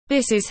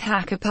This is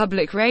Hacker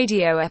Public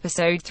Radio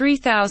episode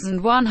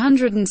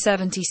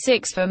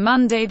 3176 for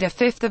Monday the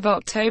 5th of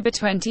October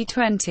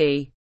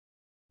 2020.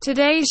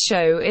 Today's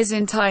show is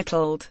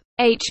entitled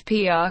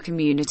HPR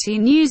Community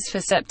News for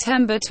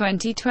September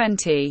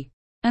 2020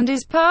 and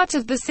is part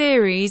of the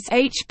series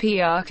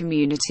HPR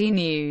Community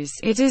News.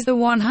 It is the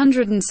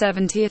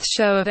 170th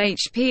show of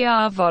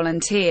HPR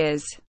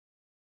Volunteers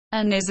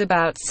and is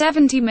about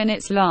 70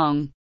 minutes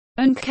long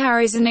and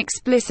carries an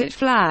explicit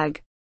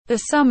flag. The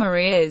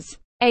summary is: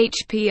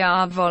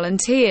 HPR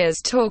volunteers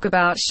talk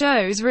about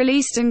shows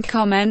released and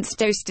comments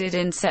posted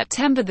in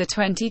September the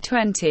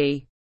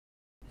 2020.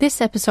 This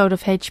episode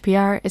of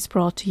HPR is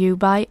brought to you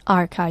by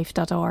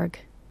archive.org.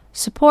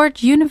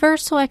 Support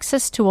universal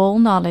access to all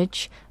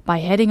knowledge by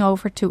heading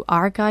over to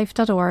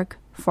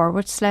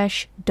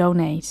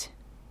archive.org/donate.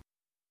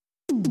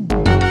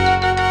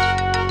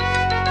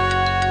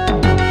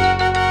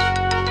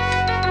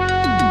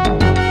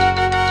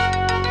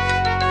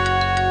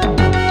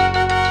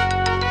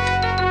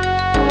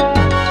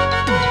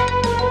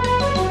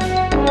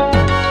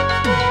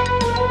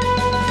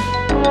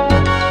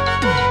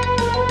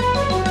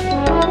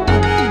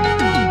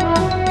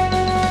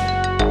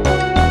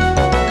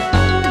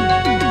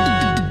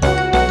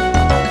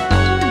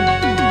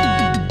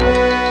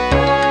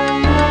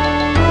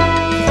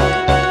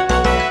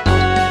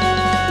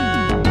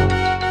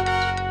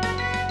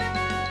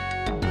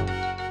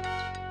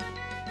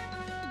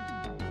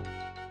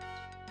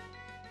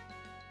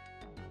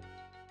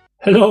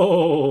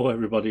 Hello,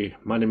 everybody.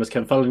 My name is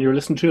Ken Fallon. You're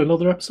listening to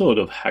another episode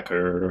of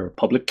Hacker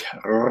Public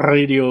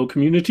Radio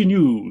Community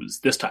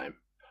News, this time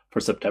for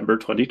September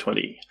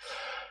 2020.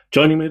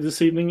 Joining me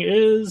this evening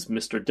is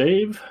Mr.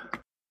 Dave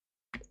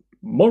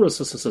Morris.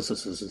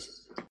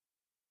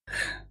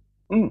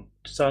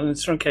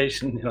 Silence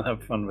truncation. You'll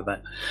have fun with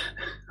that.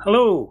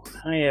 Hello.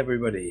 Hi,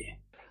 everybody.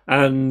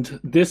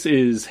 And this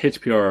is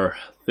HPR,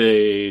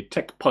 the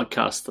tech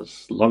podcast, the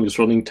longest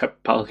running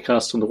tech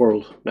podcast in the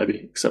world, maybe,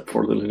 except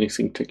for the Linux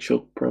Inc. Tech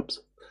Show, perhaps.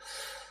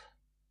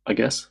 I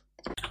guess.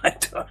 I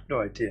have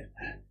no idea.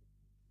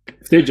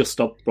 If they just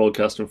stopped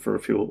broadcasting for a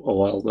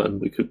while, then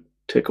we could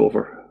take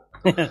over.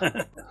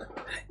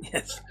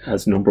 Yes.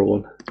 As number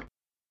one.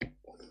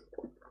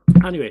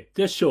 Anyway,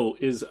 this show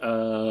is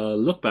a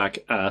look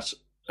back at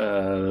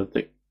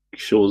the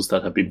shows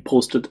that have been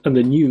posted and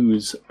the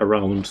news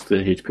around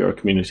the HPR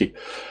community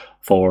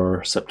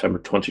for September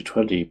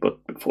 2020.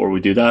 But before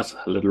we do that,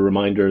 a little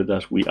reminder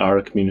that we are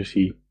a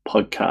community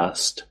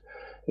podcast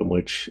in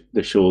which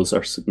the shows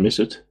are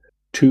submitted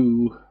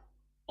to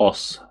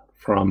us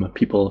from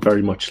people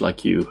very much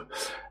like you.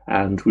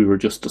 And we were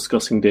just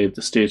discussing, Dave,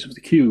 the state of the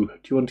queue.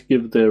 Do you want to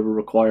give the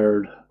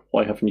required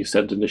 "why haven't you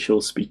sent in the show"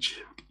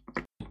 speech?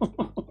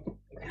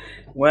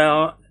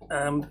 Well,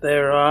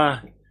 there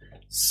are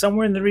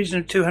somewhere in the region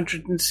of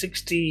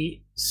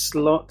 260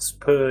 slots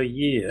per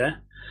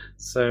year.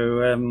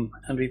 So, and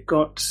we've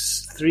got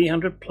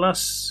 300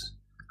 plus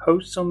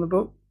hosts on the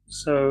book.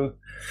 So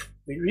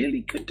we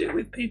really could do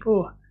with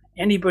people,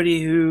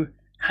 anybody who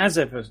has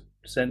ever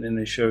sent in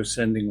a show,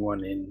 sending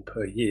one in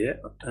per year.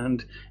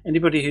 And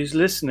anybody who's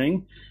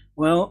listening,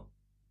 well,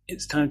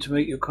 it's time to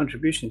make your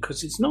contribution,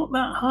 because it's not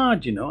that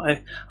hard, you know.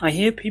 I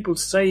hear people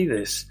say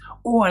this: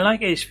 "Oh, I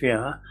like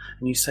HPR,"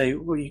 and you say,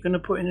 "Well, you're going to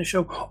put in a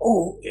show."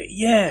 "Oh,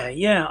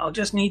 yeah. I'll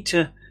just need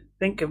to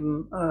think of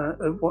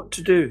what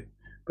to do."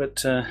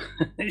 But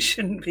it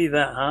shouldn't be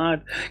that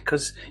hard,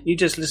 because you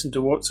just listen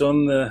to what's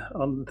on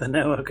the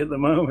network at the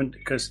moment,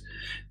 because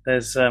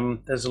there's a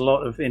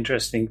lot of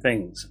interesting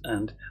things,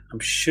 and I'm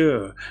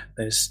sure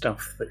there's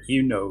stuff that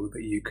you know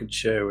that you could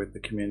share with the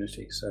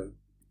community. So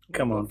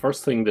come on. The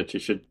first thing that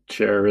you should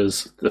share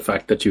is the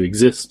fact that you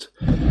exist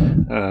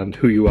and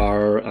who you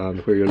are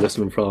and where you're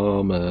listening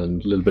from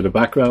and a little bit of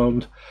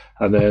background.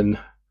 And then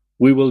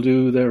we will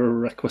do the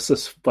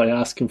requisites by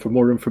asking for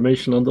more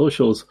information on those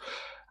shows.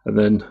 And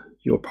then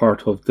you're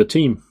part of the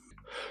team.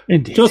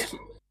 Indeed. Just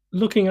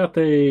looking at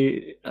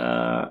the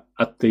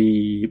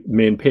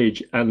main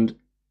page, and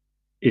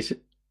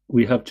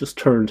we have just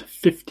turned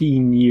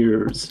 15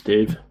 years,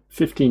 Dave.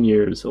 15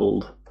 years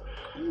old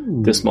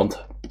this month.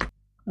 I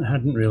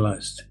hadn't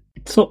realised.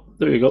 So,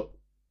 there you go.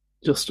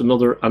 Just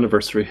another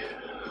anniversary.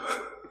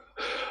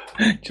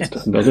 Just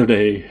another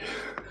day.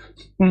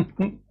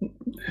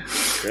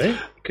 Great.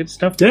 Good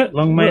stuff. Yeah.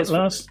 Long may it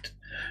last.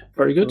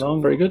 Very good.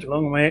 Very good.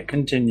 Long may it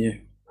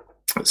continue.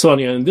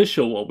 Sonia, in this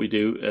show, what we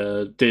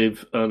do,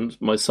 Dave and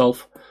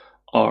myself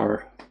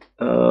are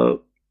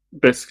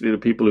basically the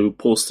people who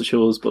post the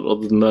shows, but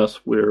other than that,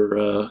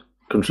 we're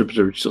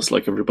contributors just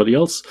like everybody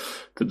else.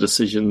 The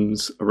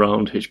decisions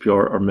around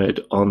HPR are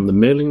made on the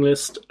mailing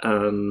list,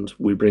 and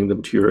we bring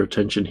them to your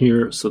attention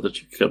here so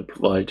that you can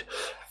provide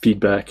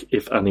feedback,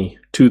 if any,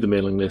 to the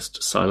mailing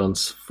list.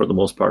 Silence, for the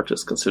most part,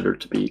 is considered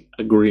to be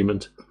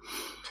agreement.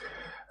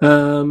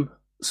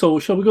 So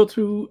shall we go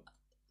through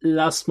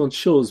last month's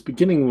shows,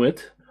 beginning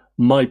with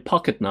My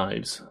Pocket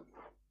Knives,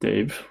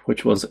 Dave,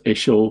 which was a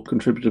show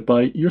contributed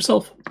by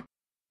yourself?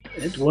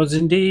 It was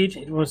indeed.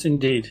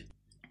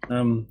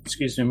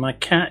 Excuse me, my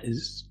cat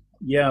is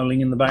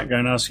yowling in the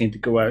background, asking to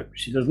go out.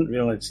 She doesn't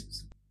realise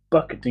it's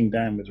bucketing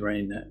down with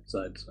rain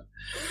outside, so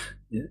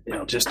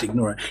I'll just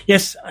ignore it.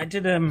 Yes, I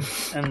did.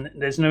 And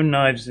there's no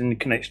knives in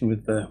connection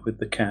with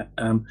the cat.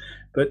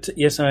 But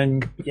yes, I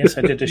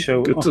did a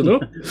show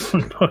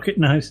on pocket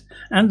knives,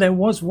 and there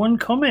was one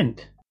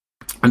comment,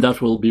 and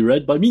that will be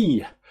read by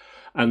me.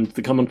 And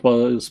the comment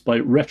was by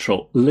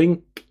Retro.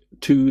 Link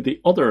to the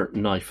other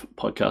knife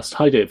podcast.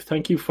 Hi Dave,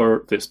 thank you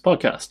for this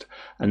podcast.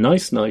 A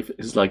nice knife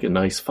is like a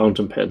nice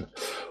fountain pen.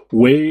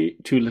 Way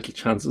too little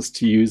chances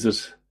to use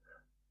it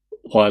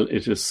while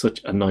it is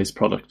such a nice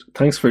product.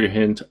 Thanks for your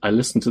hint. I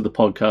listened to the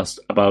podcast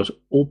about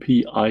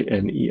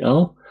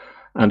OPINEL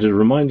and it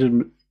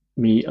reminded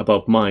me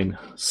about mine.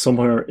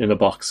 Somewhere in a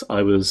box.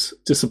 I was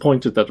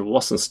disappointed that it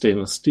wasn't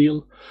stainless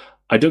steel.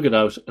 I dug it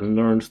out and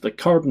learned that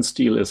carbon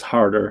steel is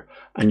harder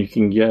and you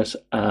can get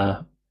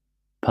a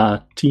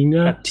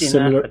patina.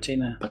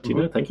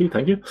 Thank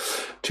you,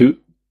 to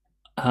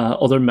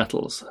other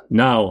metals.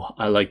 Now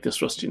I like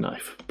this rusty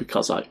knife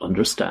because I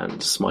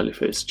understand. Smiley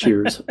face.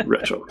 Cheers,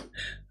 Retro.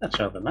 That's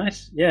rather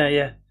nice.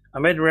 Yeah. I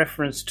made a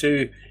reference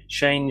to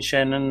Shane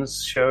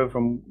Shannon's show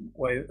from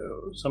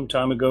some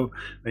time ago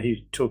where he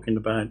was talking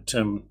about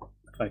the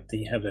fact that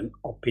he had an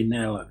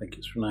Opinel, I think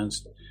it's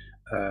pronounced,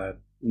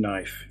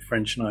 knife,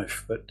 French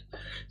knife, but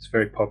it's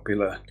very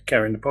popular to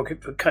carry in the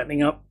pocket for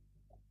cutting up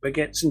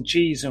baguettes and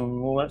cheese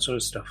and all that sort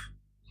of stuff.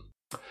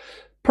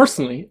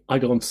 Personally, I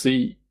don't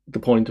see the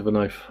point of a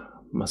knife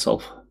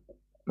myself.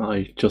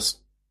 I just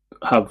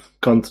have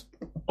gone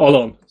all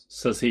on,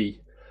 says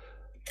he,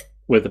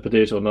 with a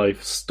potato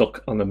knife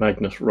stuck on the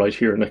magnet right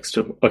here next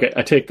to him. Okay,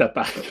 I take that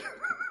back.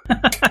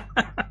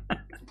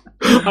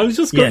 I was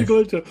just going to go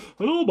into,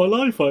 my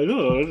life, I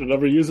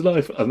never use a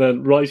knife. And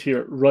then right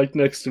here, right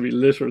next to me,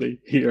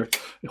 literally here,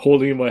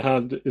 holding in my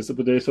hand is a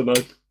potato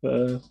knife.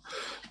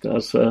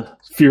 That's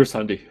fierce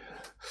handy.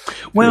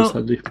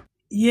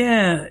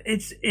 Yeah,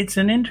 it's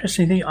an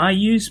interesting thing. I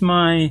use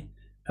my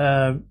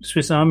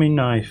Swiss Army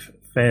knife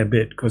a fair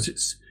bit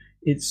because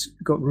it's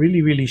got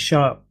really, really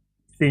sharp,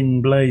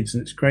 thin blades,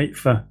 and it's great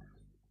for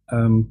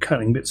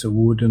cutting bits of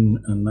wood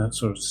and that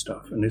sort of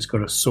stuff. And it's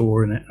got a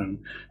saw in it and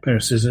a pair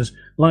of scissors.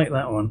 Like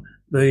that one,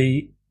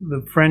 the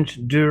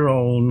French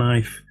Durol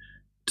knife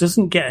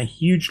doesn't get a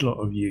huge lot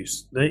of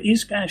use. It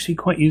is actually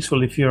quite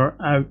useful if you're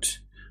out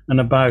and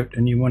about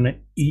and you want to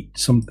eat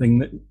something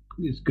that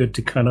is good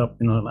to cut up,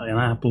 like an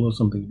apple or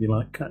something, if you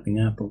like cutting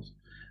apples.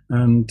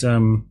 And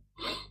the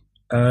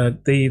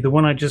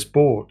one I just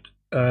bought,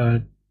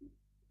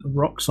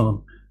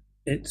 Roxxon,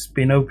 it's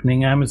been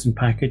opening Amazon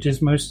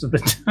packages most of the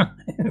time.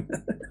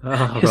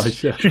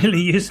 Right, yeah.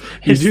 Really use.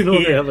 You do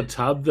know they have a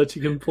tab that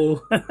you can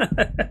pull?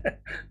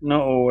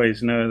 Not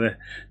always, no.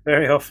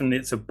 Very often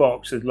it's a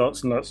box with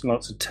lots and lots and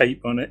lots of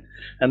tape on it,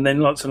 and then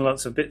lots and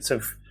lots of bits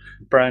of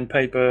brown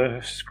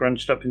paper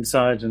scrunched up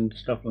inside and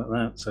stuff like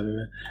that.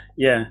 So,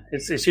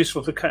 it's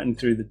useful for cutting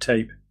through the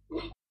tape.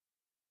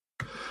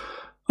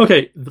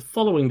 Okay, the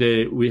following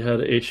day we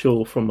had a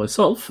show from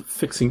myself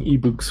fixing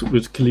ebooks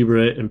with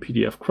Calibre and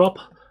PDF crop.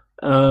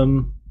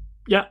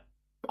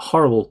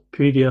 Horrible.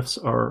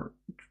 PDFs are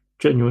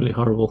genuinely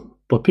horrible.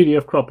 But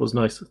PDF crop was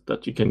nice,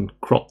 that you can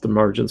crop the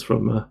margins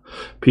from a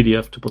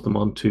PDF to put them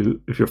onto,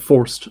 if you're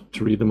forced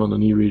to read them on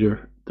an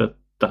e-reader,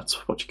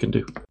 that's what you can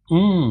do.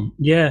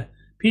 Yeah,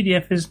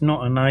 PDF is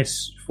not a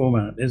nice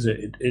format, is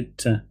it?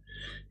 It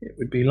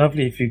would be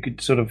lovely if you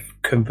could sort of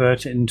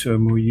convert it into a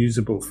more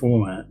usable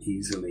format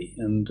easily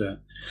and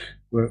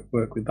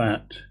work with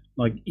that,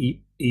 like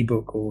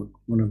ebook or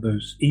one of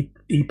those.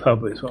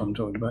 EPUB is what I'm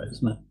talking about,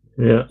 isn't it?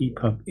 Yeah.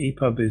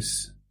 EPUB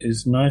is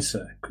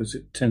nicer because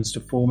it tends to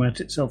format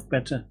itself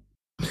better.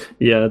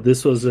 Yeah,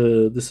 this is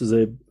a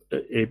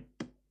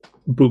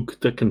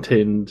book that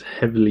contained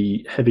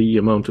heavy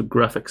amount of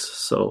graphics,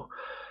 so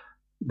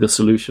the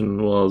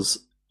solution was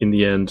in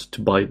the end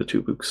to buy the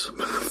two books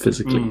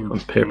physically on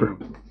paper.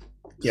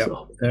 Yeah,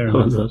 so, fair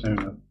enough.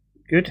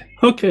 Good.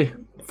 Okay,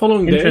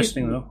 following day.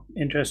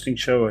 Interesting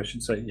show, I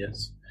should say.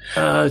 Yes.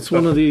 It's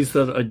one of these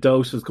that I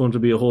doubt is going to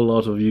be a whole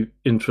lot of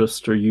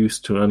interest or use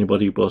to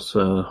anybody, but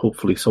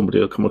hopefully somebody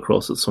will come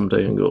across it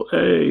someday and go,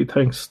 "Hey,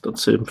 thanks,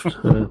 that's it."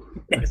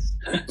 Yes,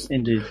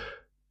 indeed.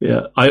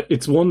 Yeah,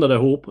 it's one that I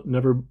hope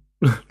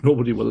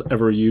nobody will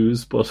ever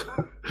use, but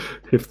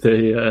if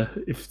they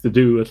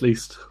do, at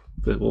least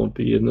they won't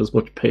be in as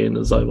much pain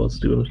as I was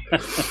doing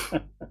it.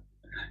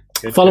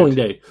 Following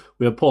day,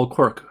 we have Paul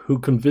Quirk, who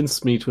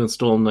convinced me to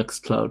install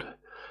Nextcloud,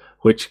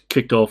 which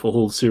kicked off a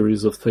whole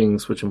series of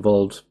things which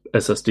involved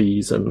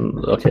SSDs and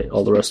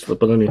all the rest of it.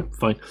 But anyway,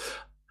 fine.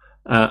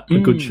 A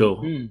good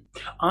show.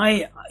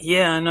 I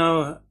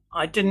know.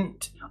 I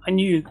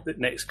knew that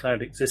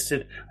Nextcloud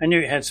existed. I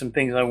knew it had some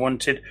things I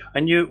wanted.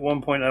 I knew at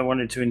one point I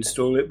wanted to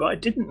install it, but I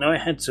didn't know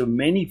it had so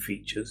many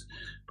features.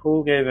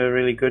 Paul gave a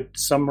really good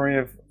summary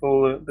of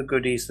all the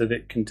goodies that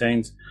it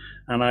contains,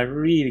 and I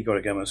really got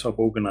to get myself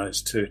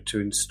organized to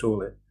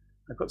install it.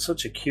 I've got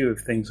such a queue of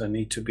things I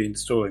need to be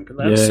installing, but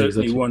that's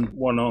certainly exactly.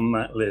 one on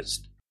that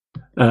list.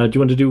 Do you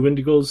want to do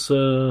Wendigo's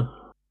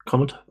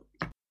comment?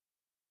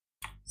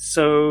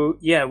 So,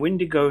 yeah,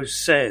 Windigo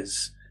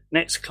says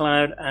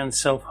Nextcloud and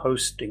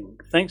self-hosting.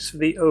 Thanks for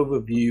the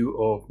overview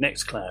of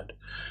Nextcloud.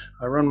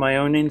 I run my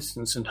own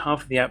instance, and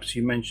half of the apps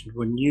you mentioned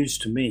were news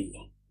to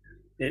me.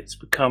 It's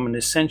become an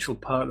essential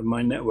part of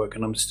my network,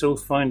 and I'm still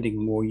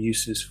finding more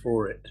uses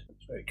for it.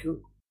 That's very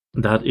cool.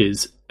 That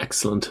is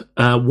excellent.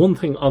 One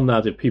thing on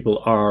that, if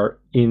people are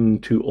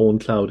into own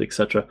cloud,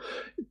 etc.,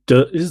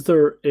 is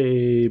there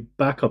a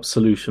backup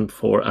solution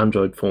for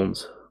Android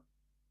phones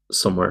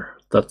somewhere?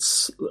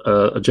 That's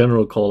a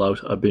general call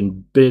out. I've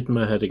been beating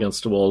my head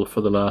against the wall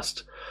for the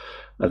last,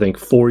 I think,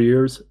 4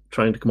 years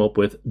trying to come up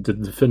with the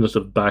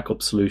definitive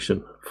backup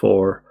solution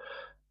for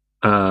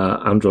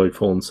Android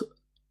phones.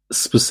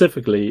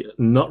 Specifically,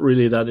 not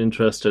really that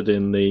interested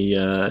in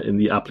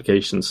the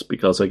applications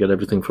because I get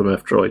everything from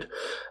F-Droid,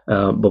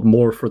 but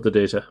more for the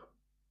data.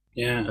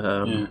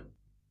 Yeah.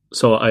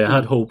 So I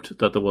had hoped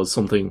that there was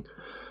something,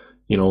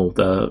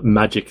 the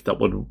magic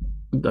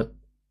that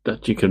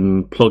you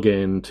can plug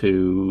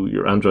into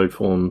your Android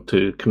phone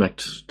to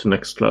connect to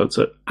Nextcloud.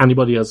 So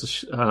anybody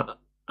has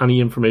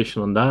any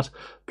information on that,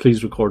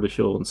 please record a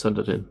show and send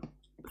it in.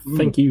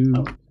 Thank you.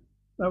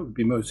 That would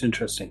be most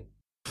interesting.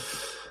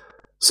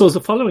 So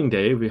the following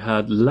day, we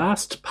had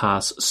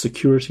LastPass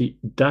Security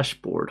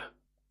Dashboard,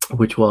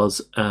 which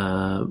was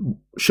a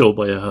show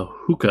by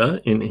Hookah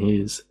in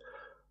his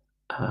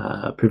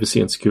Privacy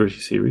and Security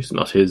series.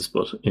 Not his,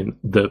 but in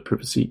the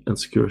Privacy and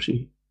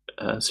Security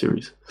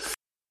series.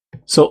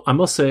 So I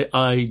must say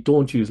I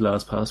don't use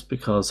LastPass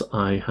because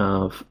I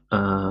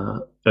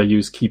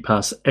use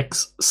KeePass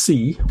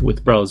XC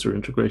with browser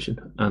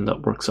integration, and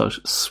that works out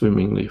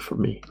swimmingly for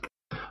me.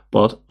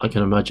 But I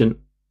can imagine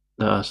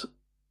that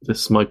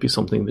this might be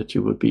something that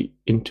you would be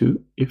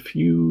into if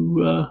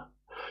you...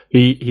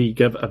 He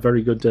gave a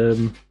very good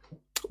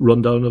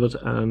rundown of it,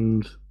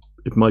 and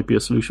it might be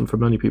a solution for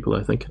many people,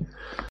 I think.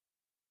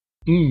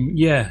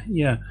 Yeah.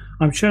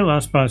 I'm sure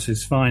LastPass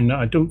is fine.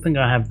 I don't think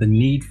I have the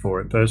need for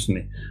it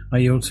personally.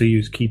 I also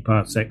use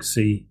KeePass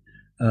XC.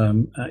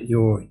 I'd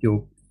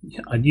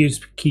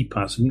used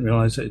KeePass. I didn't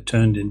realize that it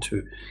turned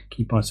into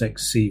KeePass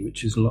XC,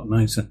 which is a lot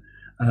nicer.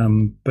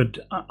 But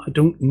I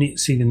don't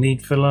see the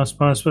need for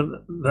LastPass, but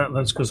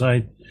that's because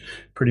I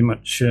pretty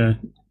much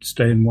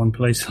stay in one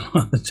place a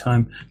lot of the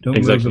time.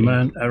 Don't move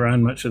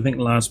around much. I think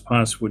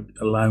LastPass would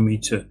allow me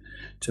to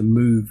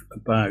move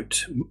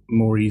about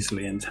more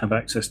easily and have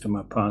access to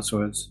my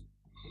passwords.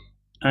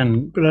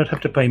 But I'd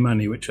have to pay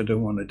money, which I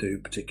don't want to do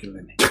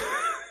particularly.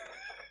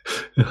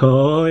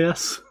 Oh,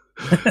 yes.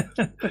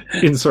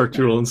 Insert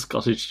your own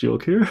Scottish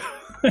joke here.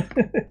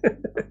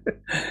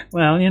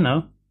 Well,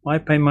 why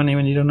pay money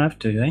when you don't have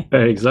to, eh?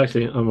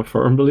 Exactly. I'm a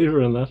firm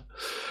believer in that.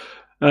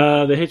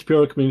 The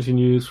HPR community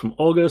news from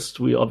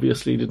August. We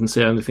obviously didn't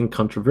say anything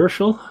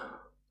controversial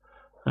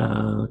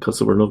because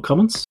there were no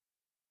comments.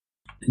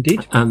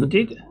 Indeed.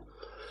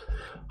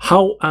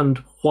 How and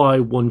why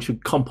one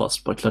should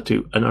compost by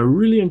Klaatu. And I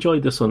really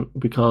enjoyed this one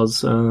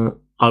because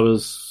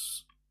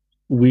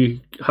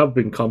we have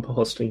been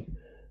composting,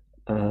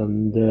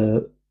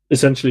 and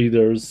essentially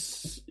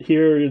there's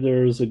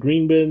a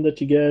green bin that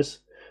you get.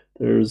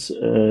 There's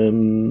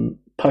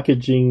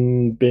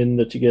packaging bin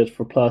that you get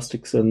for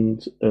plastics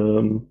and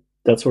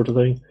that sort of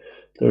thing.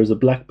 There's a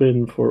black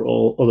bin for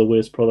all other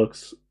waste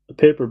products, a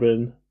paper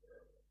bin,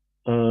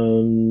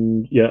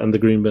 and the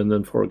green bin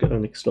then for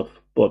organic stuff.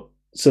 But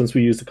since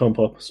we use the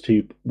compost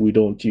heap, we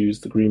don't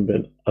use the green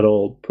bin at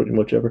all, pretty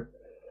much ever.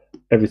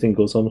 Everything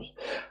goes on it.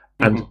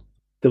 And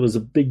there was a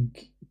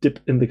big dip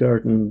in the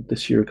garden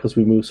this year because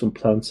we moved some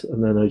plants,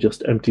 and then I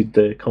just emptied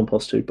the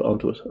compost heap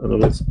onto it, and it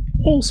was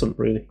awesome,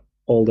 really.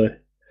 All the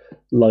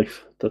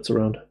life that's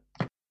around.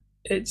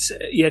 It's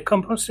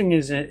composting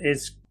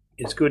is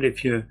good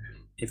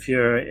if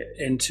you're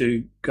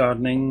into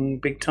gardening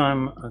big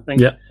time, I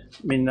think. Yeah.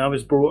 I mean, I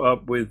was brought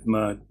up with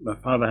my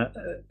father,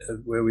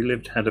 where we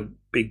lived, had a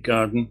big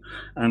garden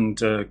and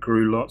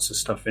grew lots of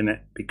stuff in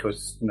it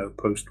because,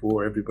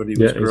 post-war everybody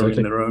was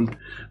growing their own,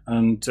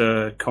 and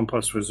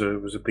compost was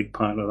a big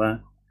part of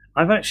that.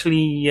 I've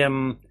actually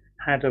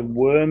had a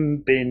worm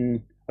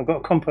bin. I've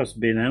got a compost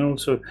bin, and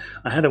also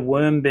I had a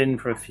worm bin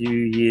for a few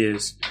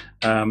years.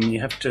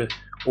 You have to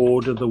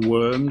order the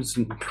worms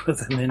and put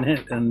them in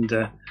it, and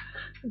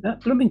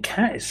that blooming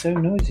cat is so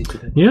noisy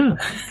today. Yeah.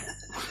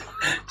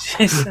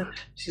 She's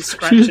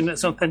scratching at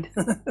something.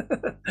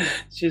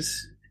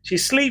 She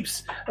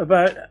sleeps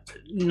about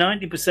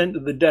 90%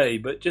 of the day,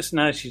 but just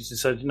now she's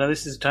decided,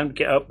 this is the time to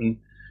get up and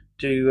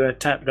do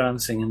tap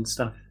dancing and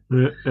stuff.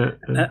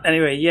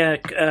 Anyway,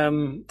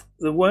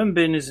 the worm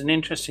bin is an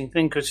interesting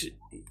thing because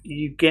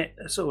you get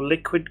a sort of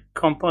liquid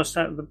compost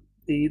out of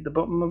the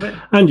bottom of it.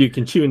 And you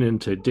can tune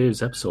into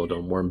Dave's episode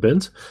on worm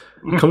bins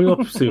coming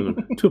up soon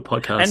to a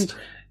podcast. And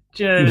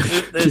there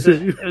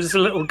was a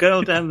little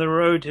girl down the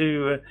road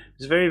who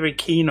was very, very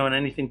keen on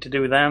anything to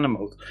do with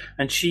animals,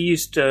 and she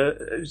used to.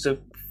 It was a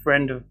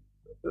friend of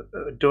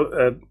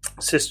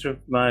sister of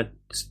my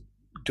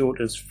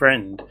daughter's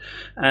friend,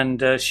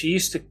 and she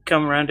used to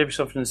come around every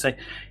so often and say,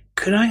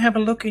 "Could I have a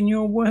look in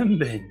your worm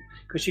bin?"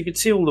 Because you could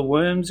see all the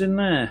worms in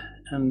there.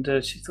 and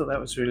she thought that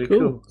was really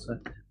cool. So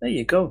there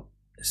you go.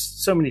 There's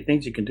so many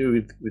things you can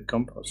do with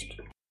compost.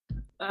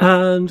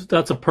 And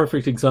that's a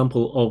perfect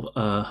example of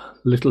a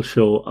little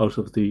show out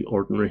of the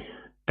ordinary.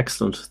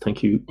 Excellent.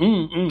 Thank you,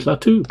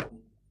 Klaatu.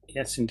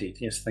 Yes, indeed.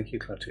 Yes, thank you,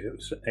 Klaatu. It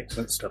was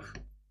excellent stuff.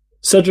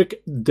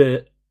 Cedric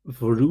de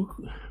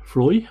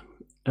Vroy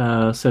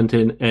sent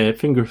in a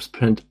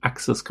fingerprint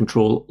access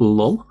control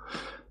lull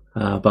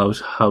about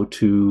how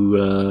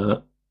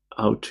to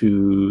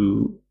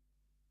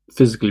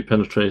physically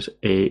penetrate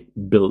a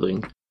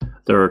building.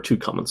 There are 2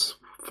 comments.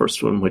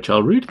 First one, which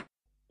I'll read.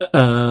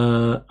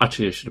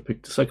 Actually, I should have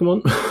picked the second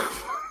one.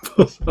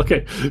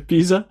 Okay,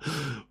 Pisa.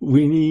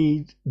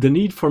 The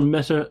need for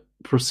meta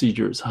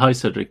procedures. Hi,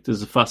 Cedric. This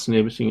is a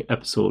fascinating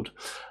episode.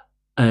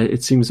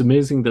 It seems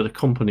amazing that a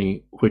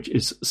company which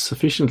is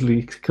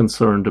sufficiently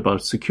concerned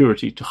about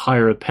security to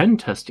hire a pen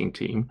testing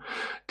team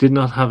did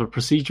not have a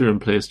procedure in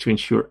place to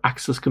ensure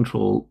access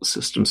control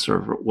system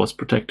server was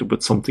protected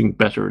with something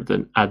better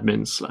than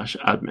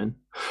admin/admin.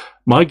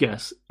 My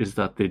guess is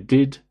that they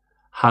did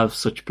have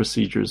such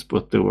procedures,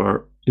 but they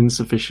were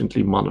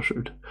insufficiently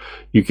monitored.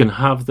 You can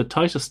have the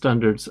tightest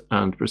standards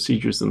and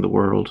procedures in the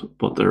world,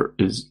 but there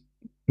is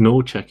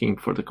no checking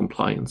for the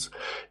compliance.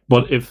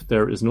 But if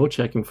there is no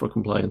checking for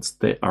compliance,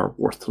 they are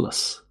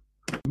worthless.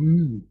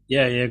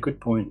 Yeah, good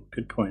point.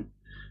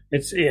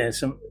 It's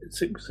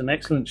an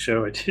excellent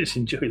show. I did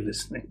enjoy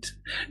listening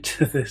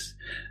to this.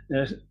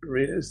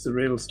 It's the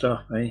real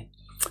stuff, eh?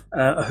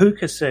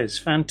 Ahuka says,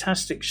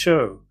 fantastic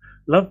show.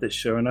 Love this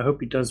show, and I hope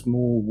he does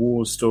more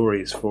war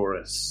stories for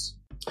us.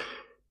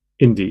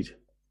 Indeed.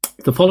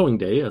 The following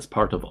day, as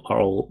part of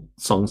All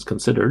Songs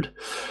Considered,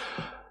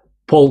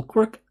 Paul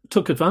Quirk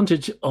took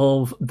advantage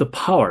of the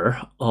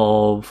power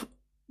of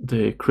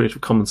the Creative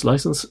Commons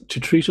license to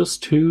treat us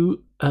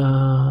to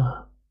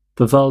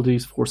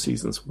Vivaldi's Four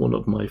Seasons, one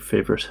of my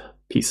favourite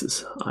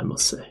pieces, I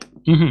must say.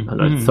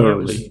 And I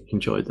thoroughly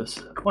enjoyed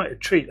this. Quite a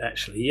treat,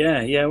 actually.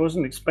 Yeah, I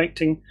wasn't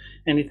expecting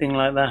anything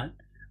like that.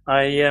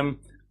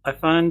 I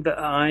find that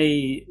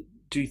I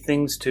do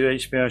things to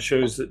HPR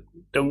shows that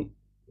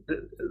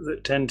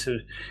tend to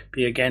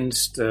be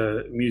against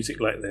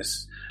music like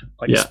this,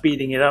 like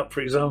speeding it up,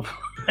 for example.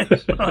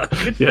 It's not a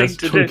good thing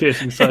to do.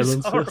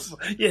 Silence.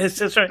 Yes,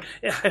 that's right.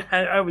 Yeah,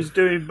 I was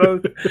doing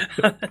both.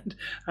 And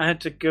I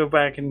had to go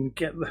back and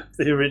get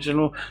the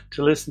original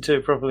to listen to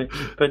it properly.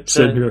 But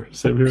same here.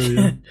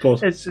 Yeah.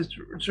 But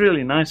it's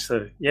really nice,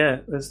 though. Yeah,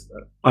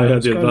 I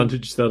had the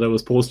advantage that I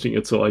was posting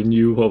it, so I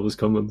knew what was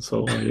coming.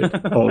 So I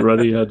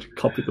already had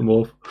copied them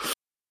off.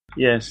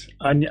 Yes,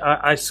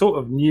 I sort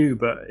of knew,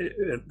 but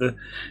the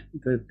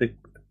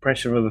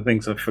pressure of other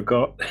things I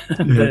forgot.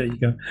 There you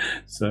go.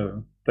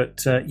 So,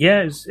 but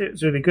it was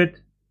really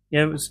good.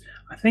 Yeah, it was.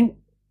 I think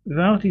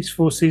Vivaldi's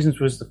Four Seasons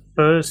was the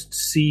first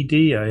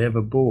CD I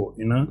ever bought.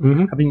 You know,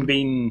 having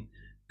been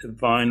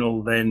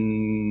vinyl,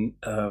 then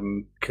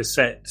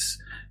cassettes,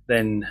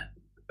 then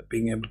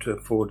being able to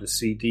afford a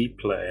CD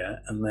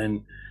player, and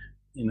then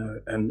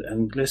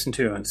and listen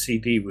to it on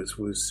CD was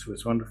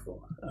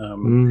wonderful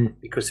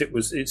because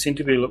it seemed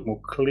to be a lot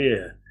more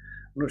clear.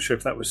 I'm not sure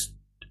if that was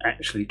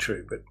actually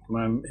true, but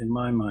in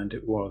my mind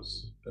it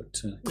was. But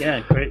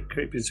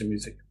great piece of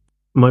music.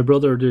 My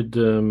brother did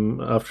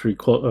after he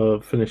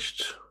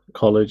finished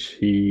college.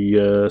 He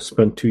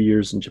spent 2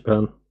 years in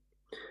Japan,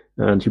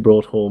 and he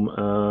brought home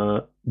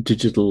a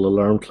digital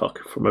alarm clock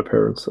for my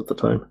parents at the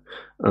time,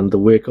 and the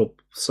wake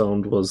up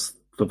sound was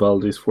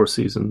Vivaldi's Four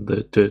Seasons,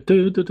 the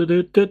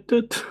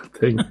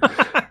thing.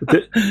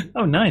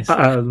 Oh, nice!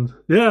 And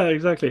yeah,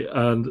 exactly.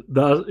 And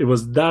it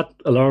was that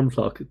alarm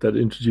clock that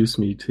introduced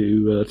me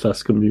to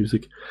classical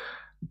music,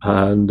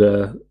 and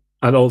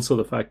also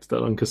the fact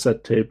that on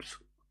cassette tapes,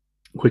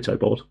 which I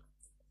bought,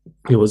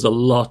 it was a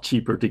lot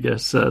cheaper to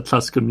get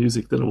classical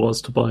music than it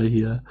was to buy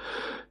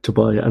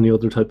any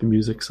other type of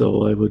music.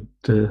 So I would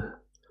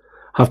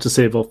have to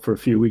save up for a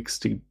few weeks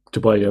to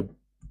buy a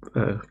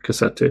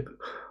cassette tape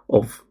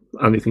of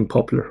anything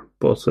popular,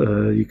 but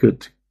you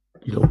could,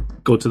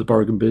 go to the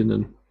bargain bin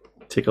and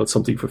take out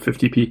something for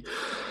 50p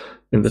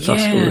in the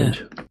classical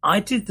range. I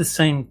did the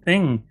same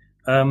thing.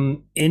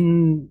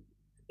 In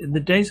the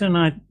days when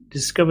I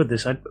discovered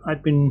this,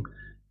 I'd been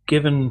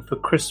given for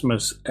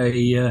Christmas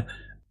a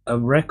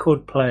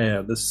record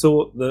player, the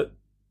sort that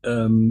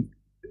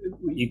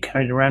you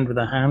carried around with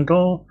a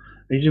handle.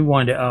 You didn't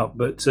wind it up,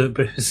 but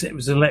it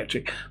was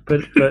electric.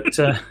 But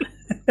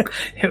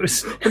it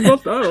was. I'm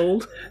not that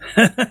old.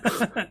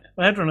 I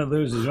had one of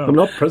those as well. I'm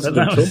not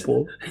President Trump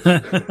old.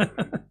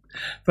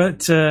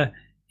 But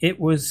it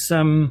was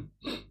the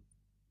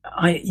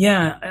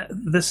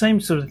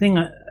same sort of thing.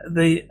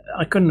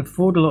 I couldn't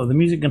afford a lot of the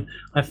music, and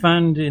I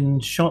found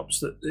in shops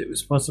that it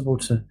was possible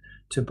to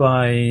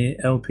buy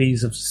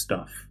LPs of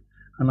stuff,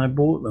 and I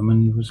bought them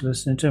and was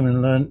listening to them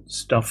and learnt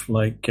stuff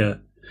like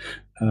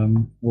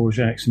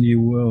Dvorak's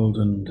New World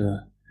and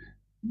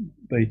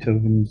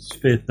Beethoven's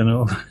Fifth and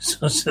all that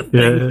sorts of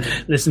things.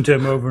 Yeah. Listen to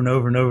him over and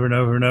over and over and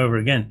over and over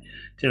again.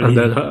 And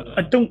then,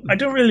 I don't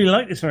really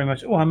like this very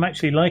much. Oh, I'm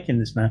actually liking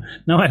this now.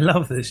 No, I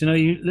love this.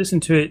 You listen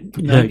to it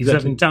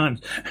 97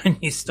 times and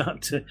you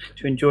start to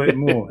enjoy it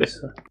more.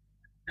 So.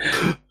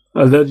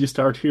 And then you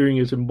start hearing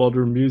it in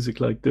modern music,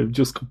 like they've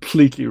just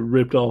completely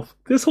ripped off.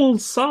 This whole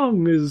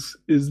song is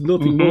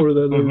nothing more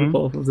than a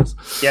rip-off of this.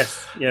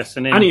 Yes,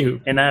 and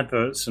in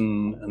adverts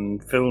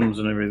and films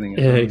and everything.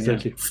 Yeah,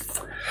 exactly.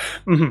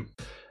 Yeah.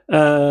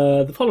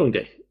 The following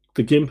day,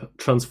 the GIMP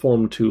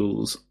Transform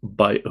Tools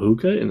by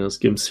Ahuka in his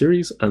GIMP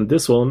series, and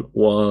this one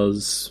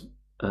was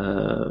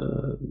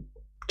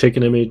take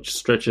an image,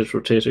 stretch it,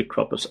 rotate it,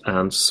 crop it,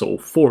 and so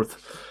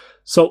forth.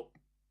 So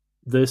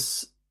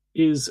this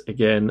is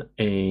again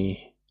a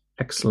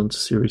excellent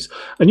series.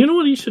 And you know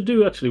what you should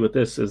do actually with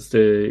this is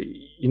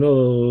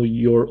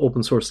your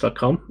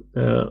opensource.com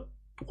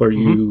where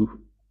you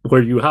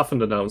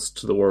haven't announced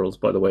to the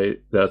world, by the way,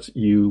 that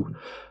you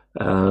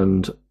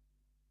and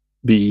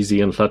Be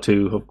Easy and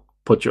Flat2 have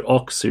put your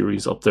Aux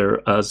series up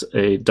there as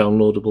a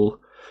downloadable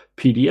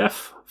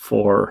PDF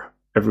for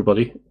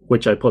everybody,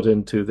 which I put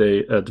into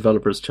the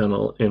developers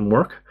channel in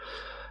work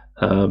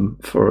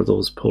for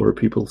those poor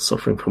people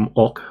suffering from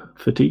Aux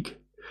fatigue.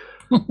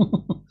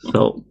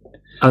 So,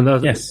 and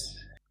that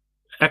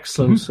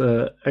excellent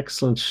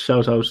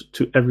shout out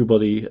to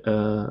everybody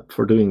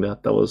for doing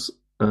that. That was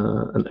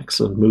an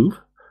excellent move,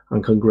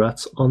 and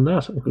congrats on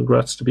that, and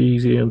congrats to Be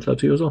Easy and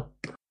Flat2 as well.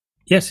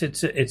 Yes, it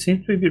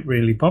seems to be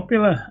really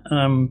popular.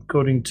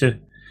 According to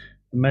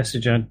the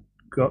message I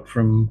got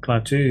from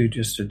Flat2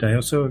 just a day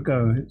or so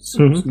ago, it's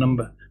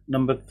number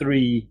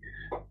 3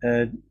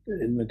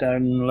 in the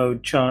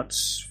download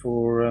charts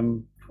for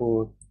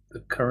the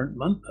current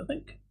month, I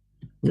think.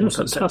 Yeah,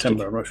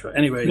 September, I'm not sure.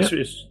 Anyway,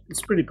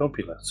 it's pretty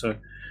popular. So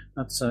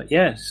that's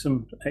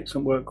some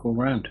excellent work all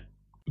around.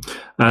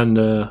 And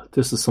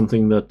this is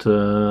something that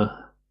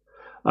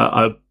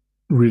I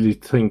really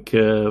think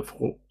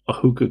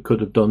Ahuka could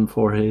have done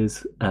for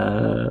his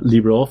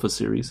LibreOffice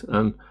series,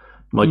 and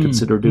might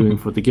consider doing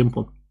for the GIMP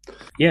one.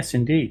 Yes,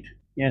 indeed.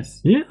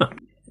 Yes. Yeah.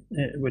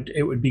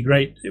 It would be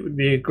great. It would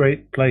be a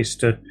great place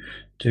to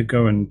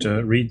go and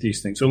read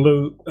these things.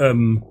 Although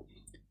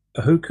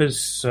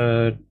Ahuka's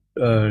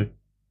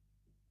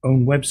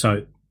own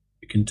website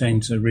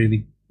contains a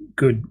really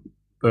good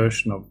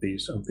version of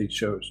these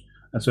shows.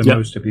 That's where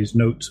most of his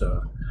notes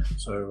are.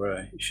 So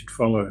you should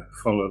follow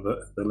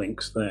the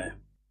links there.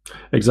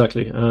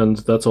 Exactly, and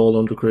that's all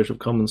under Creative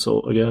Commons.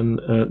 So again,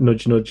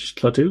 nudge nudge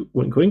Flat2,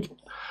 wink wink.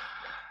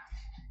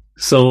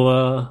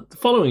 So the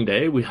following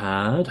day we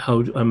had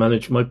how I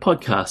manage my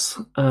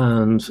podcasts,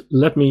 and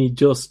let me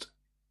just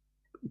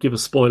give a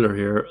spoiler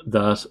here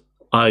that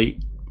I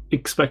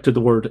expected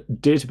the word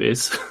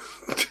database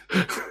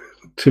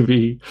to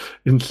be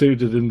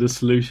included in the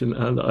solution,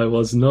 and I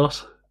was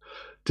not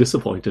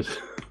disappointed.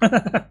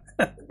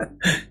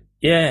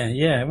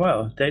 Yeah.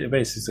 Well,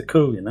 databases are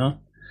cool,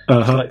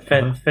 It's like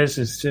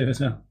Fez's too as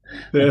well.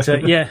 But,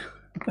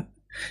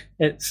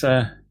 it's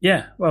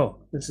Well,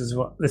 this is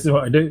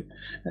what I do.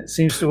 It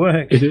seems to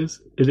work. It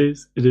is.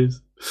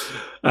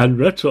 And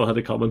Retro had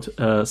a comment.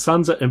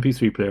 Sansa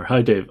MP3 player.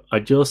 Hi Dave. I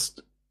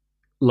just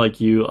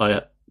like you. I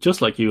have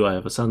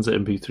a Sansa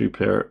MP3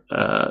 player,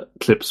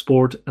 Clip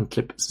Sport and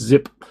Clip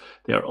Zip.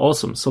 They are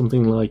awesome.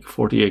 Something like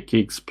 48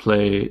 gigs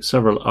play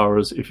several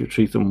hours if you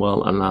treat them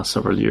well and last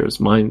several years.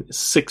 Mine is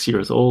 6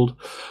 years old.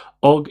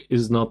 OGG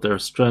is not their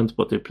strength,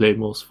 but they play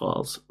most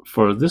files.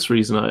 For this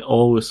reason, I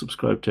always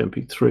subscribe to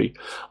MP3.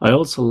 I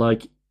also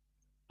like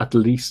at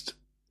least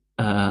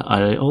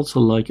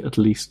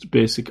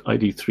basic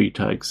ID3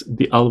 tags.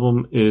 The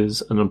album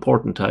is an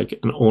important tag,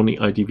 and only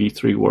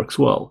IDV3 works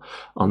well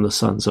on the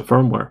Sansa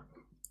firmware.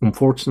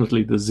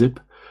 Unfortunately, the zip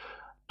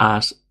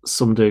at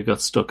someday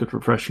got stuck at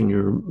refreshing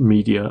your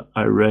media.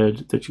 I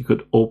read that you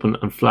could open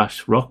and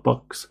flash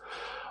Rockbox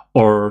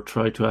or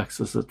try to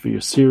access it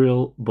via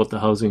serial, but the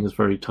housing is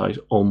very tight,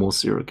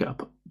 almost zero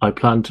gap. I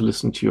plan to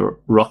listen to your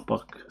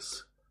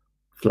Rockbox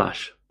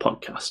Flash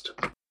podcast.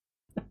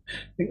 I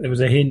think there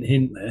was a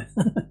hint there.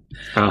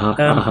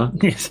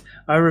 Yes,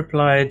 I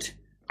replied,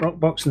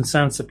 Rockbox and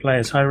Sansa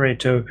players, hi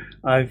Reto.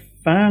 I've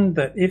found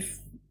that if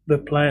the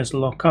players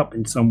lock up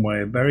in some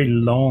way, a very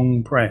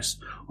long press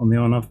on the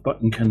on-off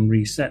button can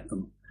reset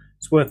them.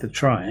 It's worth a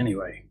try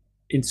anyway.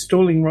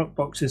 Installing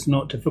Rockbox is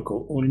not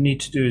difficult. All you need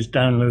to do is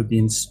download the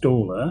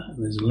installer,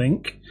 and there's a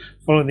link,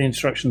 follow the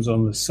instructions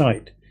on the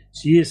site.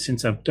 It's years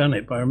since I've done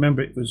it, but I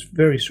remember it was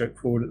very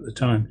straightforward at the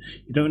time.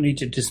 You don't need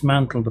to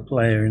dismantle the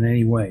player in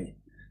any way.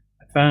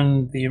 I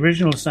found the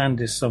original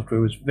SanDisk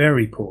software was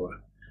very poor,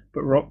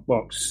 but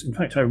Rockbox, in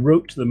fact, I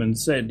wrote to them and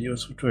said, your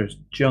software is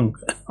junk.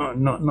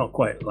 Not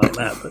quite like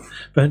that,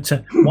 but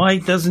why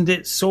doesn't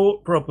it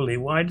sort properly?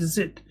 Why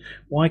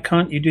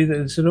can't you do that?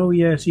 They said, oh,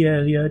 yes,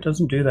 it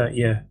doesn't do that,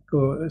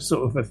 Go,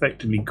 sort of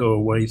effectively go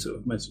away sort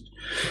of message.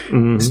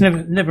 Mm-hmm. There's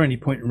never any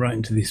point in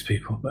writing to these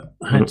people, but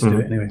I had to do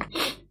it anyway.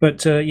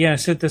 But I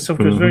said the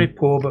software is very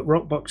poor, but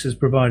Rockbox has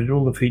provided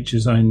all the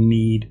features I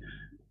need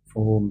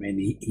for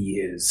many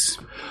years.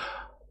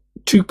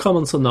 Two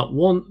comments on that.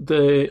 One,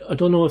 I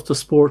don't know if the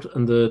Sport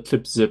and the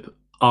Clip Zip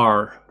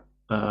are.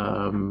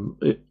 I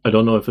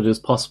don't know if it is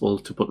possible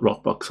to put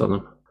Rockbox on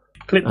them.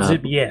 Clip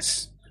Zip,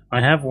 yes.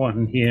 I have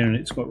one here, and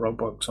it's got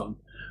Rockbox on.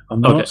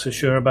 I'm not so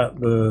sure about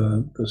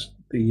the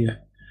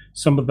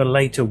some of the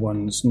later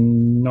ones.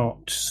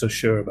 Not so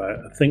sure about.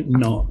 I think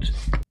not.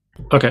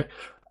 Okay.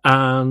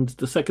 And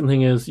the second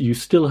thing is you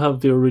still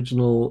have the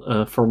original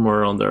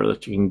firmware on there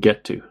that you can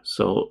get to.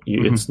 So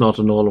it's not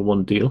an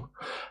all-in-one deal.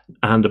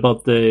 And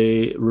about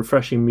the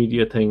refreshing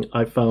media thing,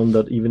 I found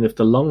that even if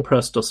the long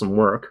press doesn't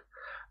work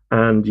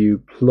and you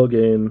plug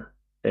in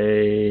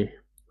you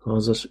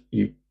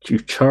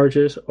charge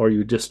it or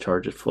you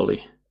discharge it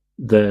fully,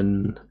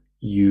 then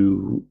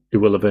it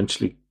will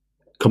eventually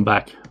come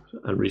back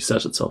and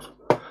reset itself.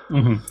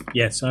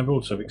 Yes, I've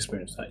also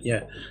experienced that.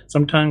 Yeah.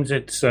 Sometimes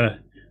it's...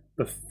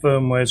 the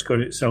firmware's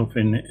got itself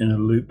in a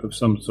loop of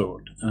some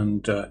sort,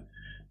 and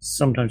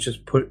sometimes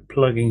just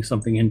plugging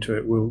something into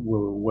it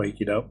will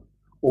wake it up,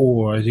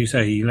 or as you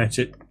say, you let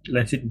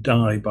it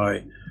die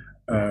by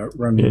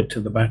running to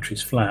the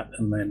batteries flat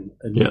and then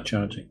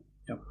charging.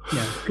 Yeah,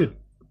 good,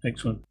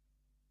 excellent.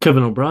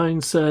 Kevin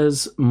O'Brien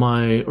says,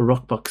 my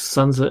Rockbox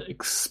Sansa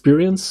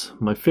experience,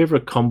 my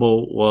favourite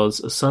combo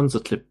was a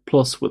Sansa Clip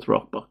Plus with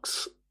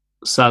Rockbox.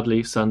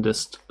 Sadly,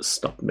 SanDisk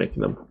stopped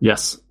making them.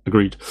 Yes,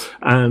 agreed.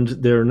 And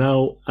they're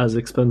now as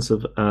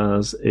expensive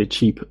as a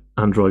cheap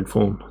Android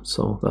phone.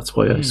 So that's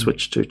why I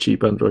switched to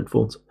cheap Android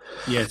phones.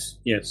 Yes.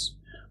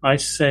 I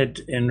said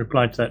in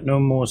reply to that, no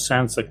more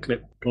Sansa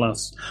Clip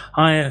Plus.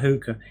 Hi,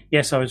 Hookah.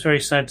 Yes, I was very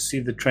sad to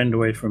see the trend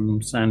away from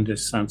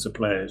SanDisk Sansa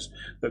players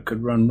that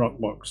could run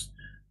Rockbox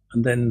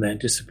and then their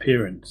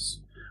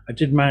disappearance. I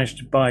did manage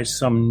to buy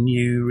some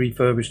new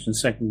refurbished and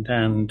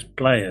second-hand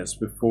players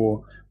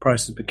before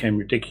prices became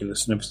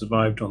ridiculous and have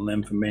survived on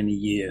them for many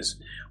years.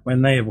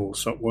 When they have all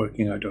stopped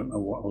working, I don't know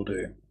what I'll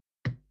do.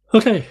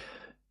 Okay,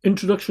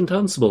 introduction to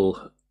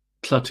Ansible.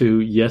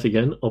 Klaatu yet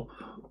again up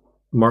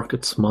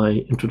markets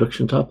my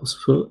introduction to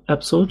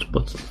episode,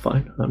 but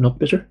fine, I'm not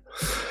bitter.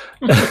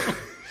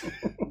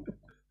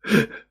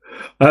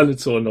 And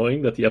it's so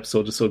annoying that the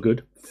episode is so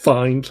good.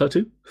 Fine,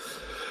 Klaatu.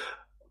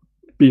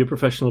 Be a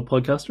professional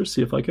podcaster,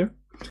 see if I care.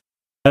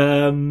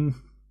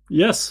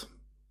 Yes.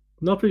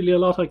 Not really a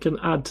lot I can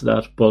add to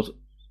that, but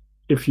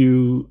if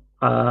you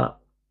are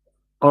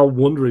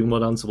wondering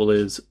what Ansible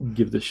is,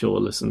 give the show a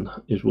listen.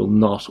 It will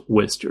not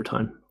waste your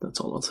time.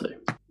 That's all I'll say.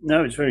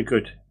 No, it's very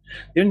good.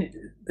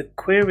 The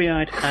query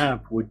I'd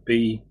have would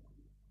be,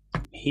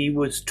 he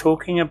was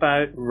talking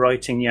about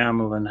writing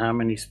YAML and how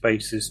many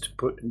spaces to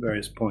put in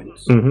various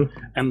points.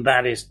 And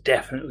that is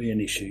definitely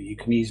an issue. You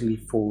can easily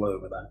fall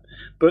over that.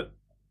 But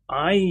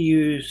I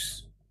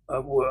use...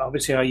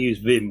 obviously, I use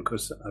Vim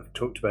because I've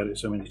talked about it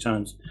so many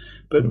times.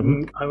 But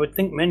I would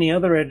think many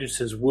other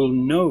editors will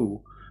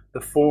know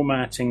the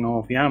formatting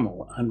of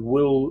YAML and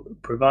will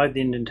provide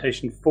the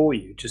indentation for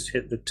you. Just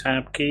hit the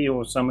tab key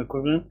or some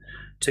equivalent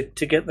to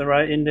get the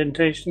right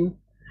indentation.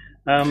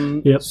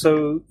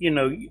 So,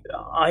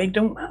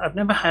 I've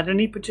never had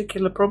any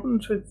particular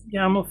problems with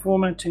YAML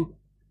formatting.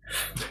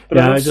 But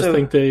I just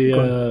think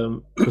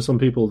for some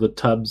people, the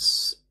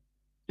tabs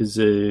is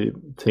a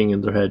thing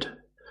in their head.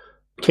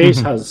 Kate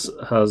has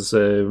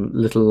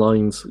little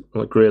lines,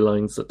 like grey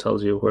lines, that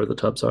tells you where the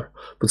tabs are.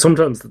 But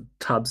sometimes the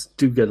tabs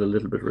do get a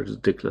little bit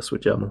ridiculous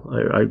with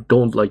YAML. I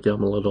don't like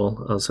YAML at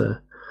all as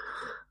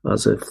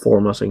a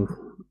formatting.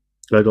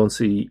 I don't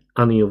see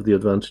any of the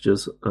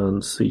advantages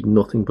and see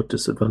nothing but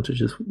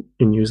disadvantages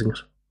in using it.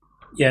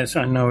 Yes,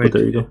 I know it.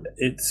 There you go.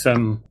 It's I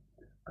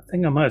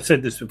think I might have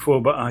said this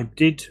before, but I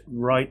did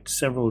write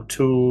several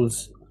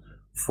tools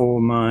for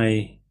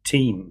my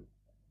team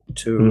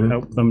to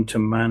help them to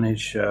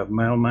manage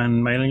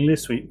mailman mailing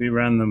lists. We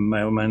ran the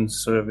mailman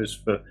service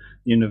for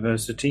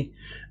university,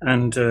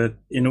 and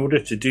in order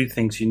to do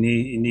things, you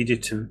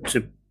needed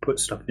to put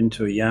stuff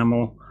into a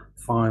YAML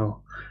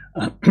file,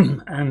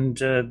 and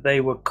they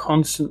were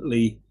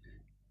constantly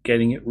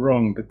getting it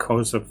wrong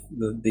because of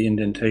the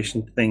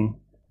indentation thing.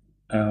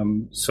 I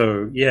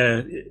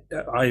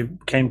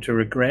came to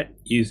regret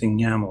using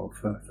YAML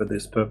for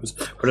this purpose.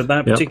 But at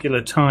that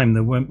particular time,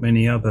 there weren't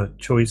many other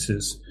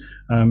choices.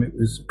 It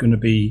was going to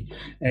be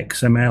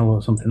XML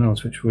or something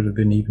else, which would have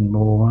been even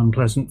more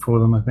unpleasant for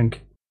them, I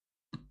think.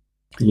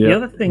 Yeah, the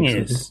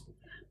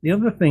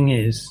other thing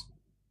is,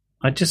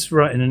 I just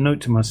write in a note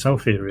to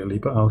myself here, really,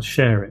 but I'll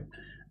share it.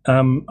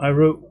 I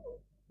wrote,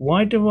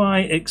 why do I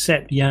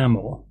accept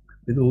YAML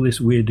with all this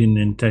weird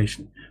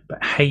indentation,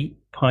 but hate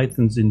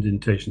Python's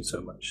indentation so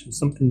much? There's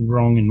something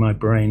wrong in my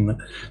brain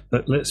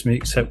that lets me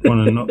accept one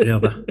and not the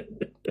other.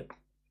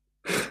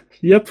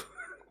 Yep.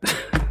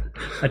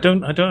 I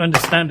don't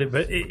understand it,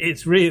 but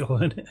it's real,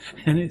 and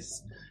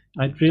it's.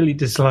 I really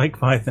dislike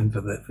Python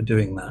for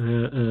doing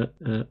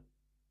that.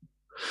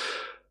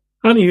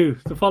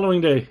 Anywho, the following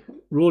day,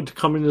 Road to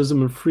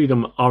Communism and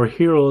Freedom. Our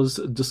heroes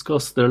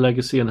discuss their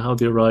legacy and how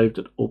they arrived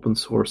at open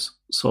source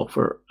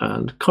software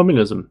and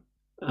communism,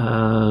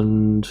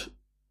 and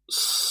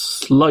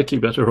slightly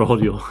better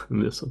audio in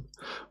this one,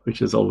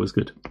 which is always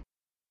good.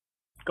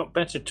 got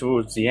better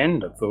towards the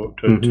end, I thought,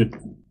 to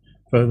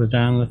further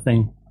down the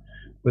thing.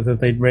 Whether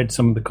they'd read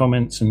some of the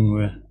comments and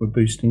were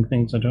boosting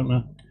things, I don't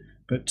know.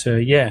 But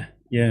yeah,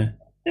 it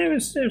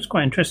was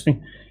quite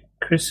interesting.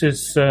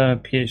 Chris's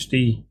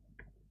PhD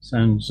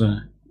sounds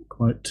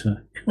quite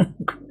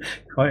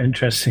quite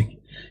interesting.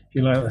 If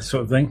you like that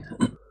sort of thing.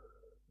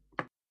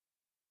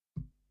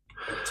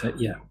 But,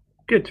 yeah,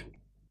 good.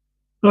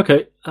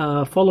 Okay,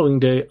 following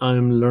day,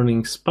 I'm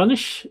learning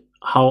Spanish,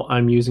 how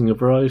I'm using a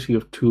variety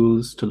of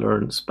tools to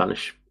learn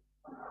Spanish.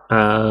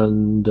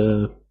 And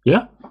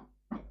yeah,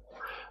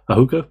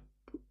 Ahuka,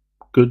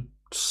 good,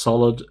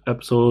 solid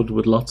episode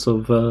with lots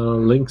of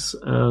links.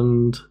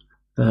 And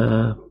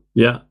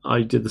yeah,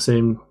 I did the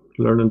same,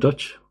 learning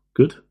Dutch.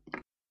 Good.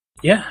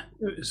 Yeah,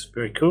 it was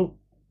very cool.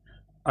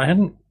 I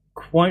hadn't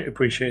quite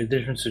appreciated the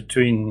difference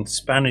between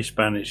Spanish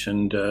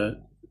and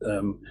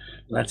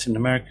Latin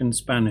American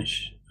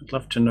Spanish. I'd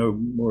love to know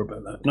more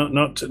about that.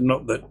 Not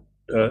that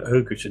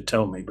Hoka should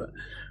tell me, but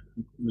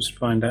just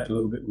find out a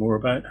little bit more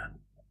about it.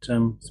 It's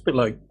a bit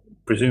like,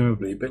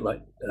 presumably, a bit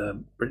like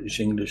British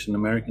English and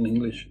American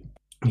English.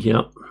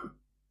 Yeah.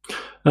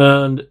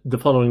 And the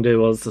following day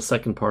was the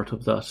second part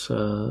of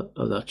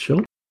that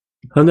show.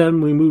 And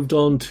then we moved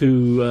on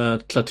to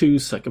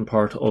Tlatu's second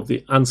part of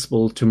the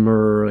Ansible to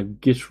Mir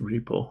Git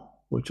repo,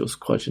 which was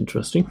quite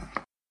interesting.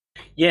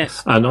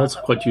 Yes. And also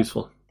quite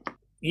useful.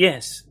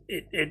 Yes.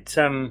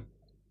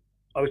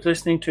 I was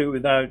listening to it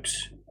without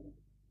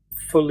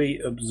fully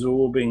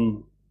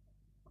absorbing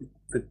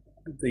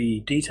the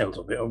details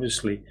of it,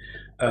 obviously,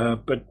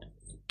 but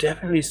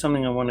definitely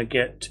something I want to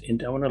get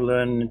into. I want to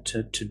learn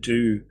to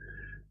do.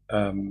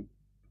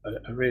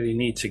 I really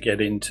need to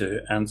get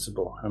into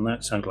Ansible, and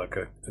that sounds like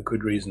a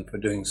good reason for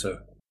doing so.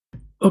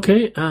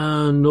 Okay,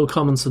 and no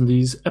comments on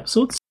these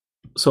episodes.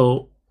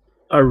 So,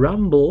 a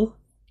ramble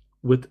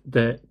with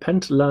the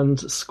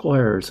Pentland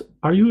Squires.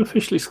 Are you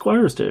officially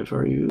Squires, Dave?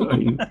 Are you?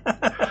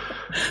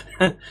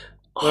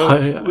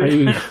 Are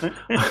you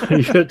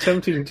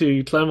attempting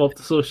to climb up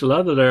the social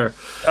ladder there?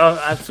 Oh,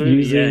 absolutely!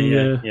 Using,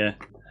 yeah.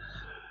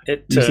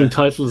 Using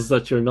titles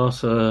that you're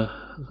not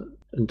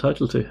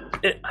entitled to.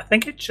 I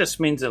think it just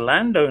means a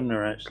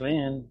landowner, actually,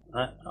 and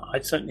I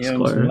certainly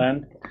own some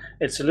land.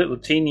 It's a little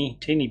teeny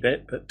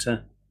bit, but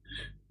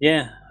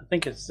yeah, I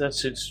think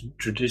that's its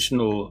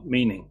traditional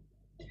meaning.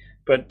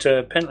 But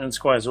Pentland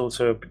Squire is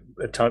also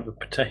a type of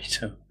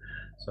potato,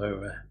 so it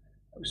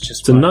was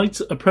just. It's a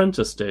knight's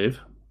apprentice, Dave.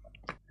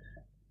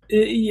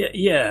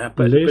 Yeah,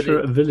 but later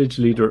a village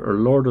leader or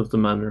lord of the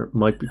manor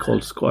might be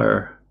called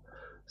squire.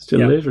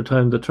 Still later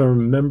time, the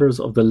term members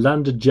of the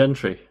landed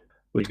gentry.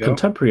 With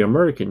contemporary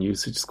American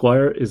usage,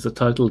 squire is a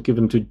title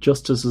given to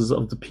justices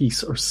of the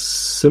peace or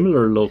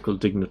similar local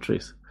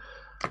dignitaries.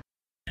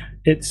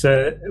 It's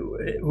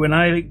when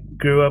I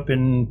grew up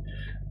in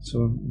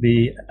sort of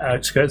the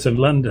outskirts of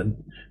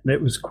London,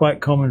 it was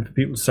quite common for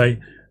people to say,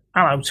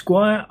 "Hello,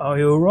 squire, are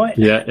you all right?"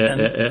 Yeah.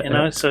 You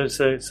know, so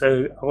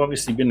I've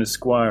obviously been a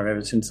squire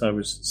ever since I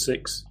was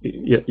 6.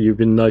 Yeah, you've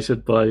been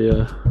knighted by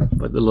the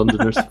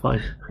Londoners.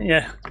 Fine.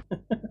 Yeah.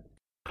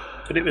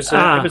 But it was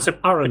a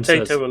Aaron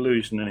potato says,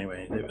 illusion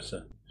anyway. It was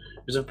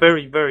a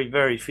very, very,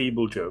 very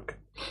feeble joke.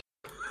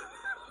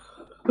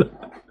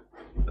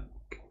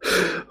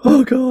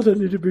 Oh God, I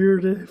need a beer,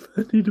 Dave.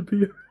 I need a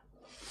beer.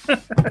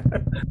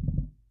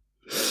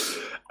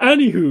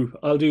 Anywho,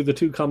 I'll do the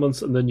 2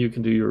 comments and then you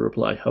can do your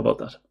reply. How about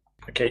that?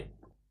 Okay.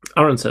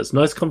 Aaron says,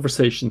 nice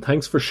conversation.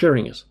 Thanks for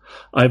sharing it.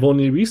 I've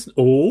only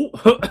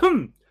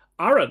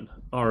Aaron,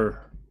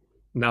 our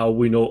now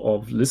we know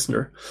of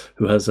listener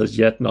who has as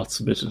yet not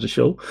submitted a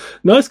show.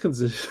 Nice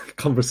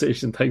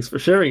conversation. Thanks for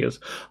sharing it.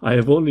 I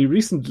have only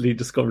recently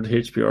discovered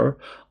HPR.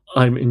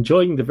 I'm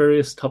enjoying the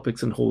various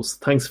topics and hosts.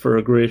 Thanks for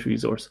a great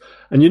resource.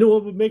 And you know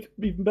what would make it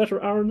even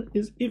better, Aaron,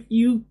 is if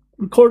you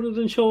recorded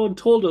a show and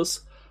told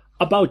us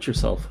about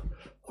yourself,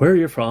 where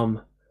you're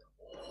from,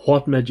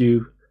 what made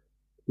you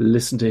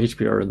listen to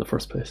HPR in the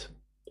first place.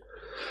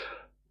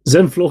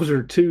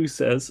 ZenFloater2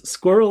 says,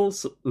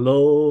 squirrels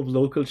love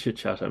local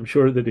chit-chat. I'm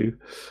sure they do.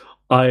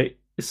 I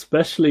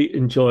especially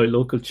enjoy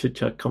local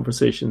chit-chat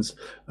conversations.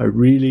 I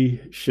really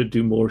should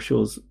do more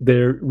shows.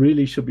 There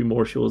really should be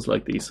more shows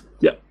like these.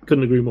 Yeah,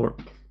 couldn't agree more.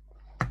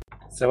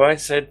 So I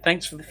said,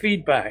 thanks for the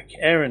feedback.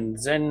 Aaron,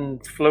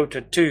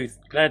 ZenFloater2,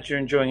 glad you're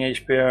enjoying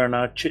HPR and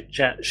our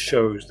chit-chat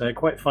shows. They're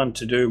quite fun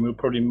to do and we'll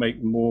probably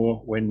make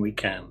more when we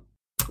can.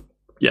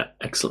 Yeah,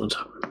 excellent.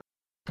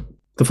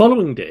 The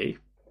following day,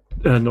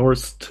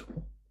 Norst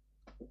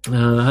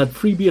had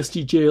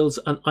FreeBSD jails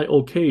and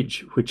IO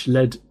Cage, which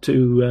led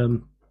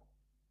to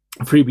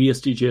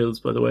FreeBSD jails,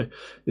 by the way,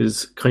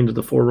 is kind of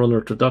the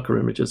forerunner to Docker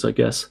images, I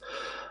guess,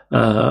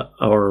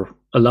 or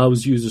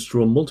allows users to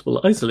run multiple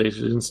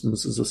isolated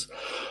instances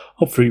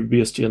of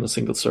FreeBSD on a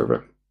single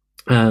server.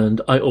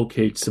 And IO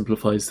Cage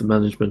simplifies the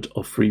management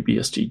of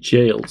FreeBSD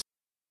jails.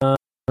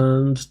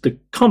 And the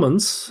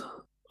comments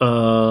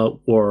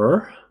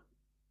were...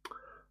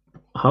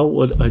 How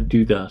would I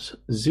do that?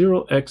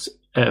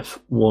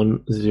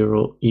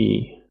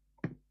 0xF10E.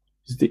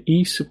 Is the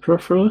E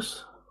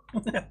superfluous?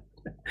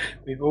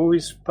 We've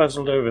always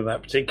puzzled over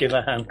that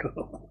particular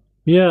handle.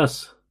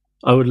 Yes,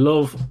 I would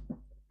love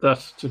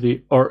that to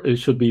be, or it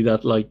should be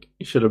that like,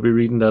 should I be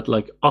reading that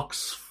like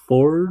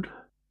Oxflui?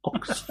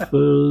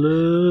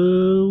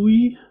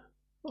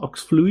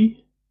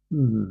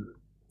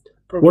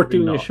 Worth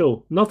doing not. a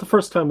show. Not the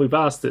first time we've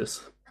asked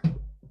this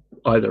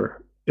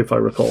either, if I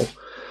recall,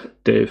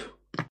 Dave.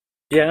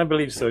 Yeah, I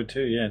believe so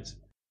too, yes.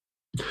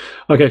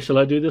 Okay, shall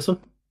I do this one?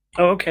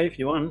 Oh, okay, if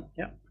you want,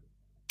 yeah.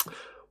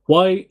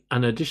 Why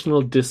an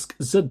additional disc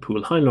Z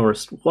pool? Hi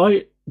Norris,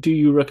 why do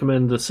you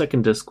recommend the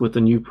second disc with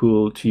a new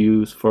pool to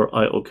use for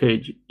IO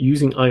Cage?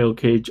 Using IO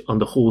Cage on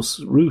the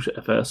host's root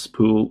FS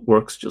pool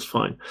works just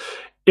fine.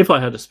 If I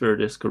had a spare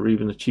disk or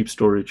even a cheap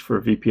storage for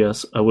a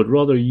VPS, I would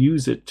rather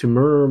use it to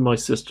mirror my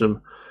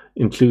system,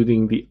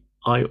 including the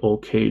IO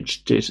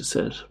Cage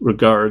dataset.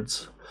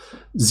 Regards,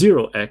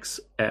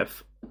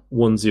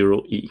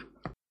 0xF10E.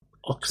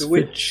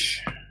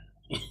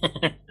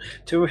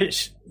 To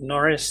which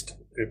Norris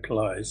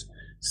replies,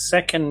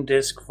 second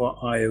disk for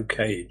IO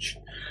Cage.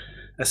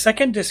 A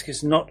second disk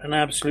is not an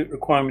absolute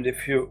requirement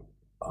if you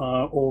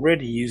are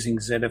already using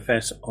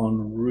ZFS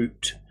on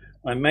root.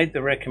 I made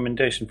the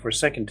recommendation for a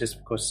second disk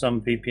because some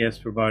VPS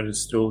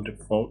providers still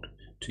default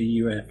to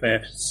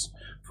UFS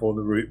for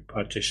the root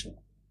partition.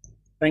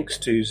 Thanks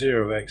to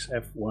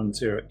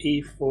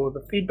 0xF10E for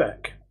the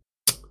feedback.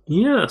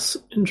 Yes,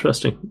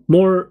 interesting.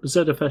 More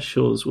ZFS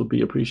shows would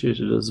be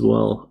appreciated as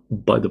well,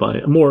 by the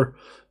by. More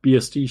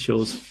BSD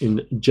shows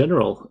in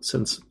general,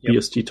 since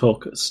BSD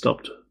Talk has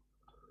stopped.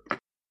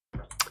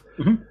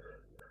 Mm-hmm.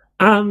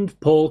 And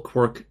Paul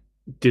Quirk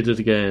did it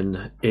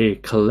again, a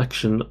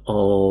collection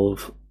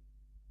of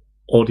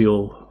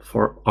audio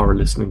for our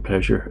listening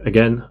pleasure,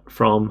 again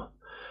from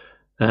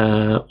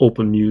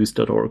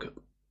opennews.org.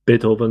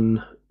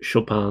 Beethoven,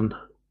 Chopin,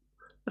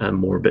 and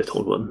more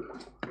Beethoven.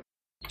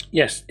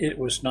 Yes, it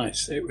was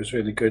nice. It was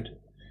really good.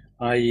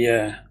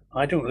 I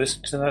don't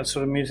listen to that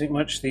sort of music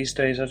much these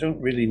days. I don't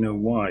really know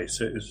why.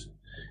 So it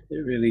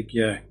really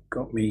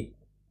got me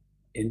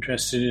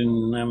interested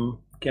in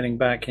getting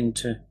back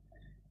into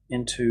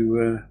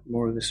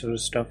more of this sort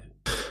of stuff.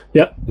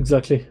 Yeah,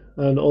 exactly.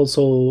 And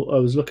also, I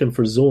was looking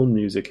for zone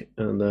music,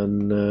 and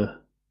then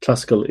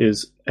classical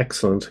is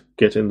excellent.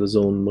 Get in the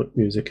zone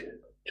music,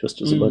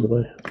 just as a by the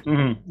way.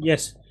 Mm-hmm.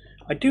 Yes,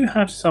 I do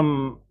have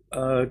some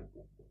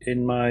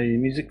in my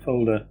music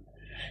folder,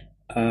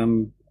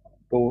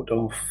 bought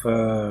off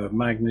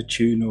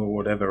Magnatune or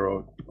whatever,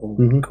 or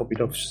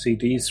copied off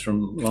CDs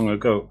from long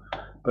ago.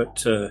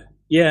 But I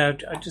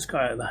just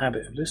got out of the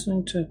habit of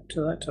listening to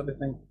that type of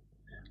thing.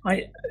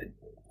 I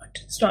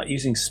did start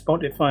using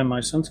Spotify.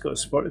 My son's got a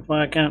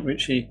Spotify account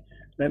which he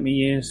let me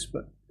use,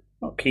 but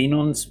not keen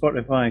on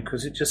Spotify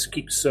because it just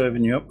keeps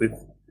serving you up with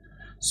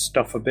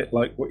stuff a bit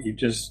like what you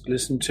just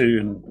listened to,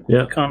 and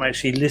you can't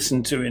actually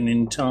listen to an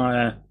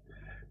entire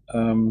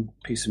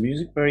piece of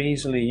music very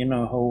easily. You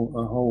know, a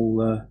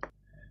whole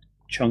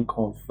chunk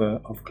of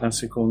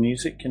classical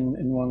music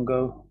in one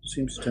go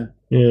seems to.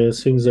 Yeah, it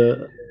seems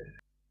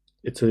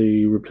it's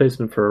a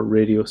replacement for a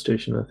radio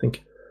station, I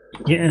think.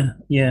 Yeah.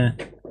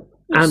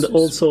 And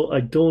also, I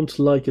don't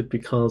like it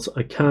because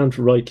I can't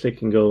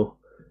right-click and go,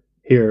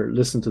 here,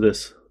 listen to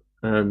this,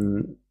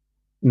 and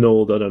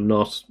know that I'm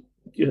not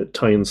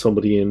tying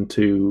somebody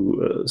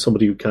into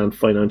somebody who can't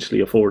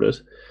financially afford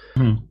it,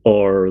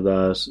 or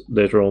that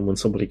later on when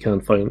somebody can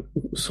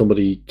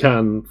financially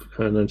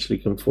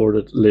afford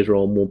it, later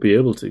on won't be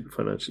able to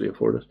financially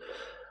afford it.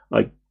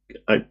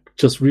 I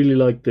just really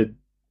like the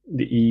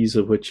ease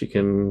of which you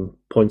can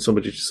point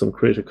somebody to some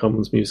Creative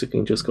Commons music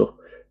and just go,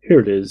 here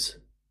it is.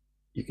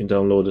 You can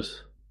download it,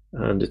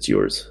 and it's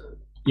yours.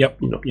 Yep.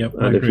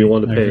 And if you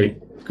want to pay,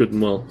 good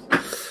and well.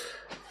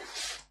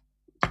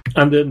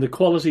 And then the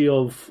quality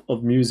of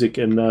music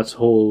in that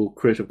whole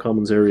Creative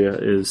Commons area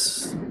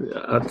is,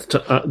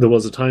 there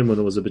was a time when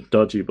it was a bit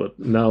dodgy, but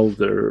now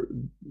the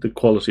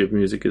quality of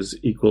music is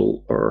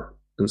equal, or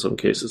in some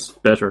cases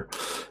better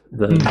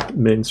than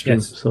mainstream.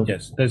 Yes, so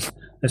yes, there's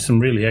some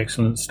really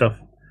excellent stuff.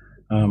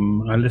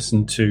 I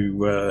listened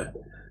to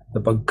the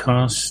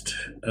Bugcast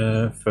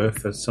for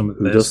some of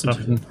their stuff,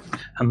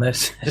 and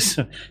there's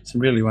some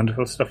really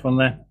wonderful stuff on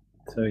there.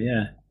 So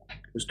yeah,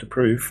 just to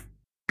prove.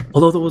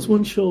 Although there was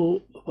one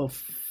show of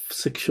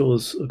 6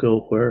 shows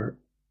ago where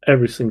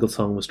every single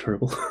song was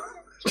terrible.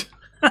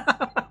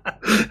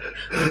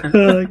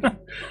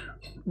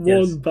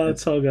 One bad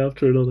song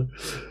after another.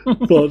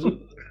 But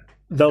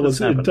that was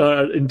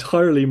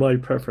entirely my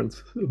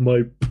preference.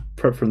 My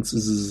preference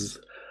is,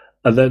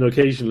 and then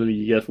occasionally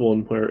you get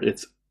one where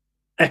it's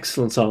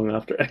excellent song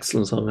after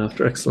excellent song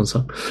after excellent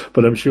song.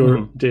 But I'm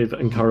sure Dave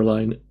and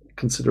Caroline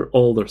consider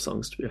all their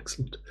songs to be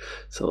excellent.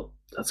 So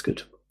that's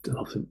good. I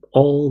love them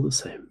all the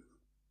same.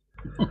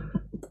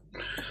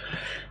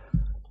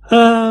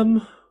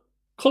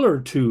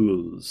 Color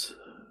tools.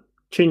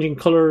 Changing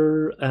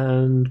color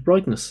and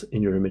brightness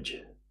in your image.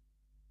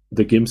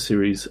 The GIMP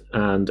series.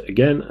 And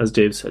again, as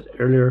Dave said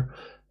earlier,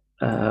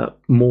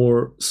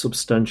 more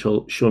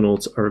substantial show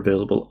notes are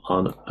available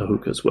on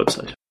Ahuka's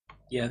website.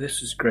 Yeah,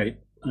 this is great.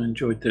 I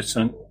enjoyed this.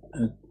 I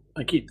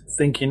I keep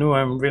thinking,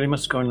 I really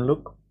must go and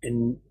look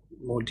in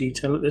more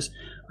detail at this.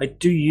 I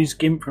do use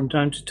GIMP from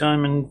time to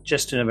time, and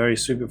just in a very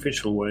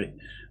superficial way.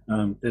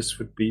 This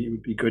would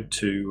be good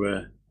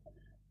to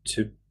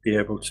be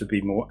able to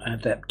be more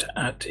adept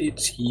at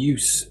its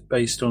use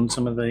based on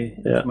some of the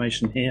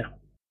information here.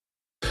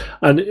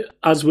 And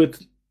as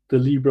with the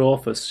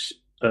LibreOffice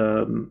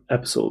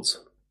episodes,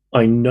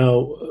 I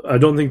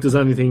don't think there's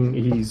anything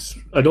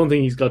I don't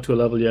think he's got to a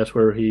level yet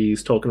where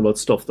he's talking about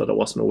stuff that I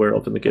wasn't aware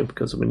of in the GIMP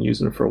because I've been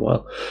using it for a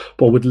while.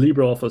 But with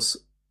LibreOffice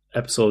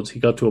episodes, he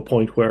got to a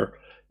point where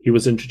he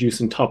was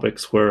introducing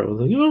topics where I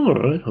was like, oh, all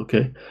right,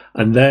 okay.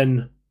 And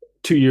then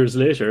 2 years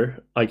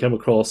later, I came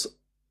across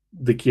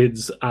the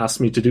kids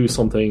asked me to do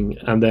something,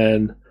 and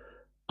then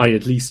I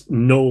at least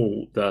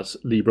know that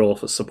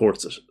LibreOffice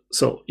supports it.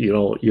 So,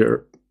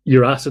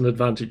 you're at an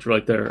advantage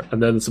right there.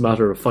 And then it's a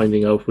matter of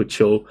finding out which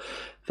show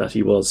that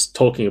he was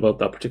talking about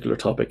that particular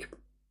topic,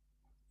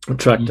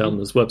 track down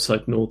his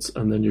website notes,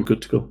 and then you're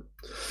good to go.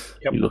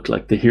 Yep. You look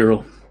like the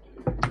hero.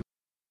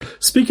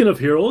 Speaking of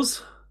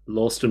heroes,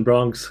 Lost in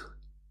Bronx,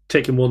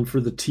 taking one for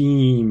the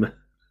team.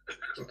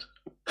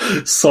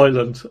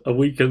 Silent, a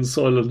weekend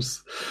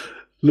silence.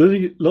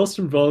 Lost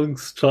in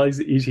Bronx tries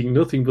eating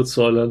nothing but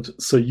Soylent,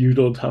 so you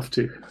don't have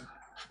to.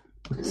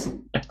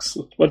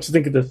 Excellent. What do you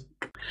think of this?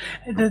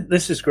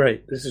 This is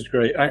great.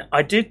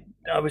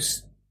 I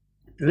was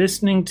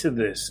listening to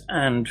this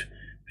and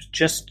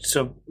just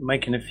sort of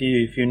making a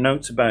few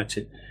notes about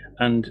it.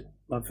 And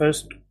my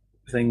first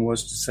thing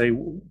was to say,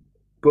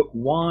 but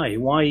why?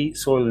 Why eat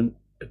Soylent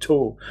at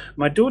all?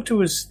 My daughter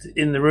was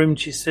in the room.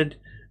 She said,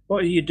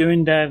 "What are you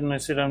doing, Dad?" And I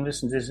said, "I'm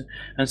listening to this."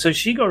 And so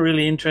she got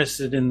really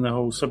interested in the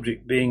whole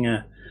subject, being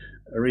a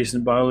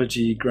recent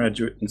biology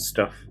graduate and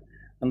stuff.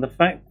 And the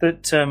fact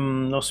that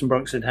Lost in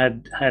Bronx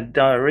had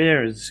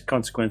diarrhea as a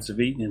consequence of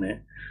eating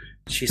it,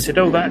 she said,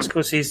 "Oh, that's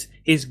because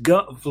his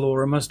gut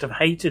flora must have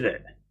hated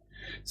it."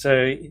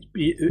 So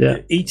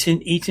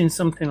eating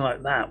something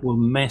like that will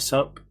mess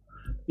up.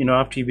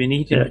 After you've been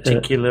eating a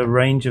particular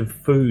range of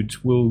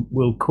foods,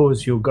 will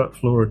cause your gut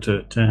flora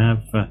to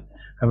have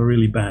a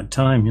really bad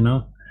time.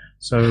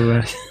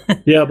 So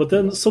but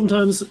then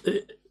sometimes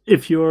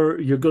if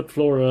your gut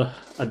flora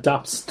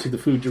adapts to the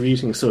food you're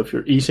eating, so if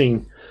you're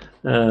eating,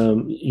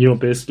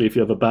 basically if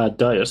you have a bad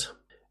diet,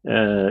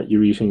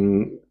 you're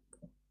eating,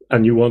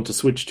 and you want to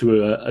switch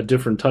to a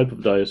different type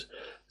of diet,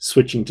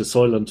 switching to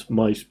Soylent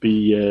might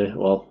be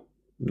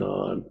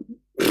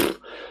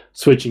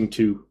switching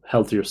to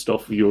healthier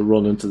stuff. You'll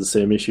run into the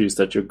same issues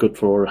that your gut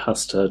flora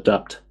has to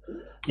adapt,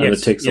 and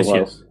it takes a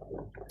while.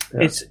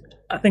 Yes.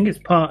 I think it's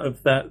part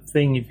of that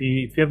thing. If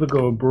you ever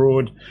go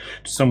abroad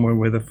to somewhere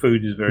where the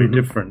food is very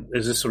different,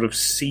 there's a sort of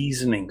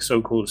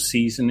so-called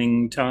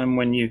seasoning time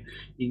when you're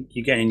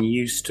getting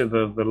used to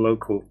the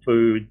local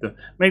food,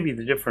 maybe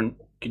the different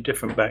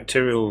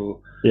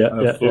bacterial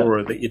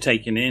flora that you're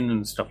taking in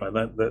and stuff like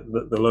that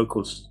the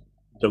locals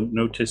don't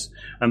notice,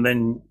 and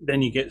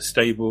then you get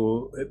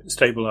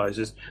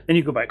stabilizes. Then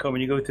you go back home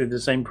and you go through the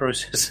same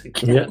process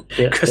again.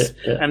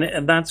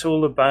 And that's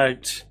all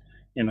about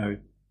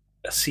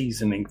a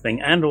seasoning thing,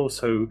 and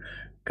also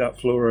gut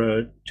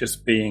flora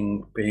just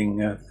being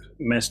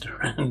messed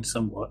around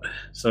somewhat.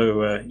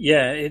 So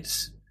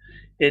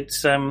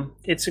it's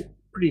a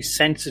pretty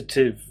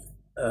sensitive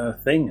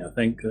thing. I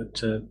think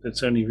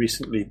that's only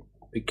recently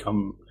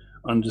become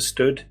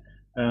understood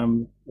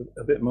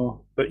a bit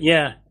more. But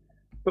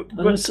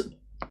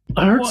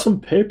I heard some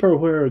paper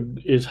where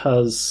it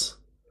has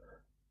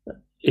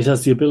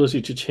the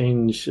ability to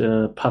change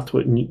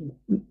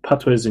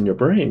pathways in your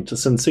brain, to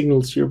send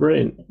signals to your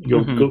brain,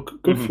 your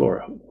gut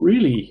flora.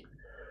 Really?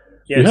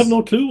 Yes. You have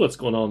no clue what's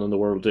going on in the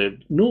world,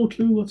 Dave. No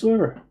clue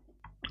whatsoever.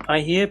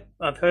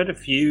 I've heard a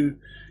few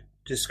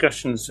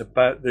discussions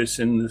about this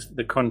in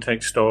the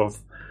context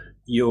of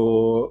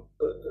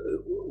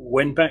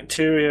when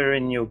bacteria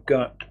in your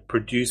gut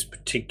produce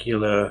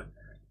particular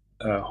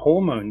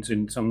hormones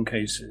in some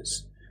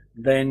cases,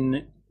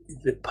 then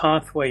the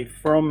pathway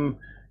from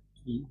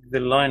the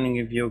lining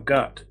of your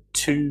gut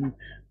to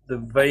the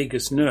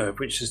vagus nerve,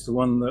 which is the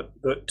one that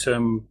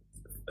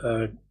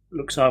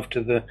looks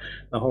after the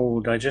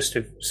whole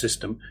digestive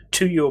system,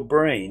 to your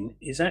brain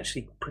is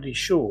actually pretty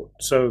short.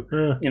 So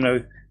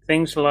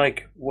things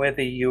like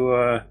whether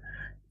you're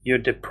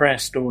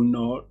depressed or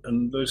not,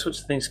 and those sorts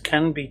of things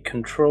can be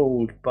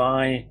controlled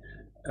by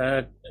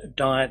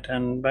diet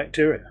and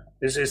bacteria.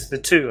 This is the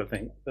two, I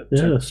think. But,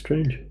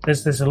 strange.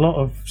 There's a lot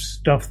of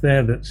stuff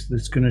there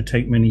that's going to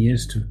take many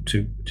years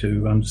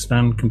to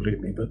understand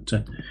completely, but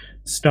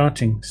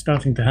starting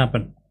to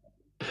happen.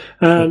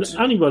 And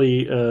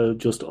anybody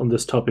just on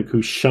this topic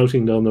who's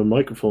shouting down their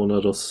microphone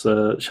at us,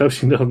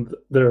 shouting down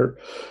their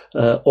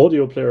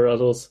audio player at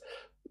us,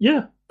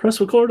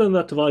 press record on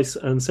that device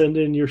and send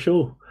in your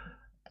show.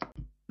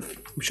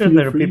 I'm sure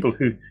there are people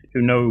who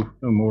know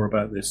more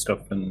about this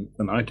stuff than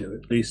I do,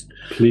 at least.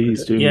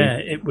 Please do. Yeah,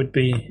 it would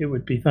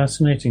be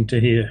fascinating to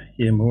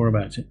hear more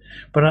about it.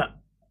 But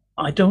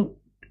I don't.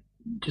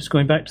 Just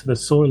going back to the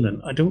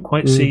Soylent, I don't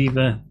quite see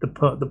the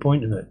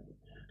point of it.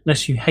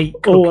 unless you hate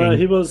cooking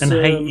he was, and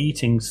hate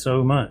eating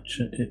so much.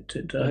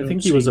 I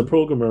think he was a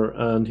programmer,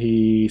 and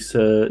he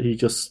said he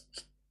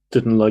just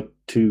didn't like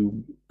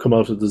to come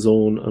out of the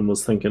zone, and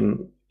was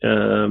thinking,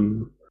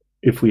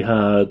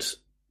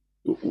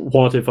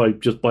 what if I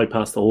just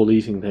bypassed the whole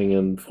eating thing,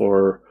 and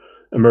for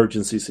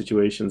emergency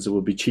situations it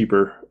would be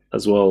cheaper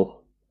as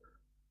well,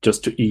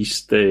 just to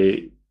eat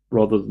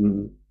rather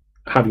than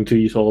having to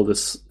eat all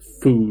this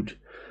food,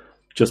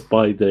 just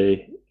buy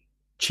the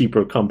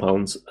cheaper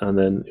compounds, and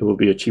then it will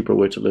be a cheaper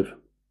way to live.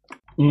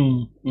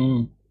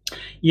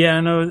 Yeah,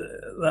 I know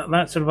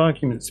that sort of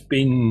argument's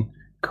been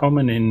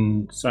common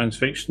in science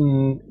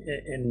fiction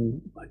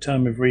in my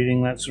time of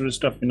reading that sort of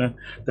stuff.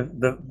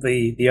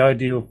 The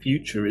ideal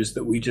future is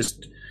that we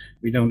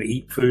don't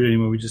eat food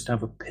anymore. We just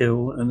have a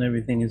pill and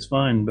everything is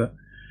fine. But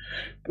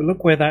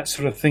look where that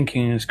sort of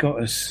thinking has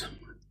got us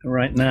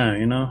right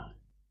now.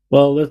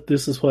 Well,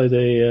 this is why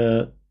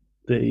the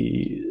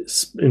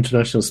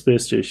International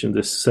Space Station,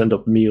 they send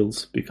up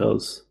meals,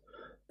 because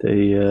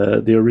they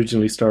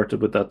originally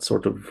started with that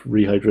sort of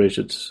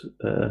rehydrated.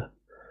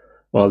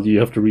 Well, you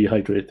have to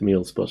rehydrate the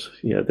meals, but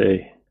yeah,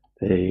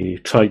 they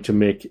tried to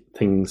make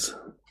things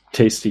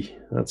tasty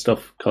and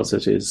stuff, because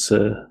it is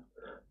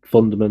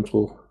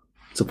fundamental.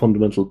 It's a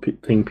fundamental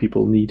thing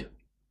people need.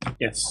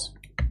 Yes.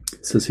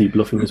 Says he,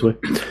 bluffing his way.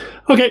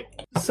 Okay,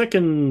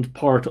 second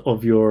part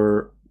of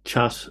your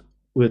chat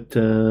with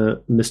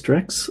Mr.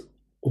 X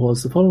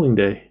was the following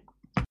day.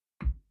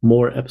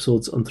 More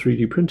episodes on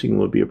 3D printing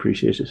would be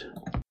appreciated.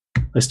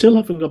 I still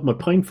haven't got my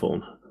Pine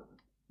phone.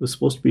 It was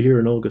supposed to be here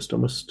in August. I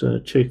must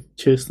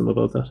chase them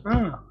about that.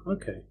 Ah,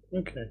 okay.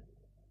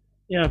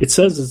 Yeah. It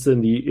says it's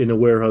in a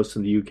warehouse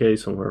in the UK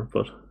somewhere,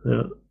 but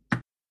yeah.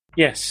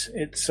 Yes,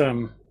 it's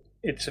an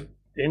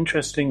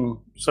interesting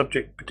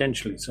subject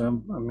potentially,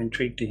 so I'm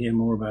intrigued to hear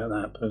more about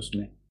that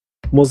personally.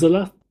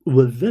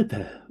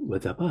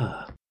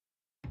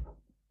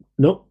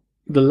 No,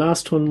 the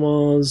last one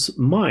was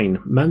mine,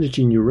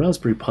 managing your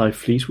Raspberry Pi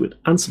fleet with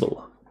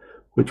Ansible,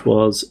 which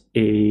was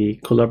a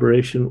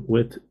collaboration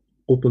with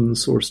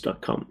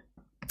opensource.com.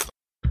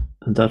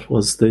 And that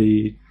was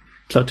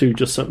Klaatu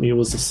just sent me, it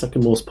was the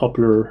second most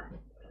popular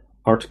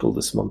article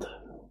this month,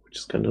 which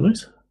is kind of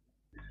nice.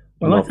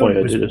 Well, I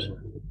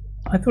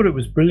thought it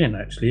was brilliant,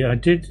 actually. I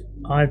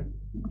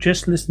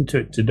just listened to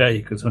it today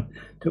because it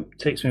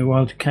takes me a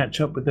while to catch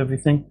up with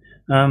everything.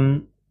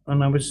 And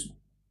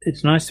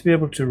it's nice to be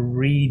able to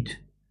read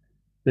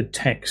the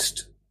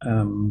text,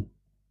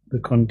 the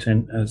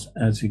content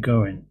as you're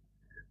going.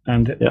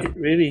 And it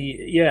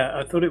really,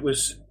 I thought it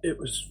was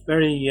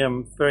very,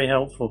 very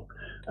helpful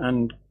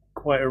and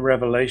quite a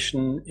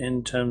revelation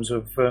in terms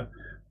of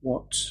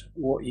what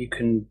you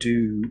can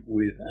do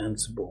with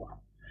Ansible.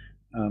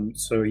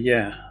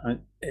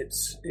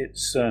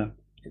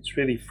 It's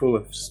really full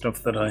of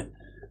stuff that I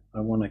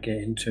want to get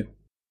into.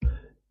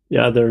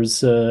 Yeah, there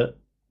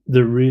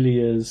really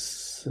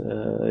is.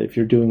 If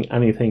you're doing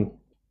anything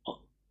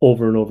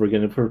over and over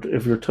again,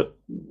 if you're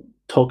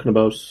talking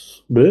about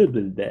blah,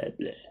 blah, blah,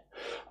 blah.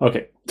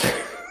 Okay.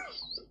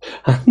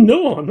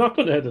 No, I'm not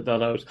going to edit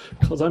that out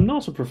because I'm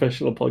not a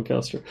professional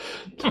podcaster,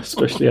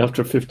 especially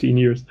after 15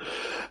 years.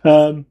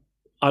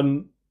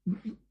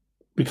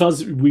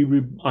 Because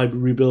I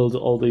rebuild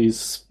all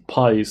these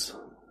pies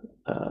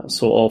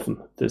so often.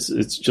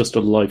 It's just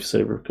a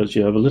lifesaver because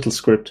you have a little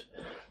script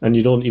and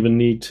you don't even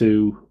need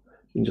to.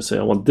 You can just say,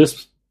 I want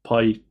this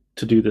pie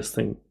to do this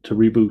thing, to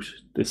reboot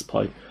this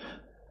pie,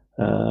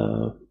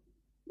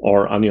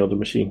 or any other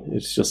machine.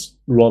 It's just,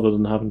 rather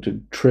than having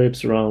to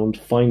traipse around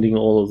finding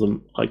all of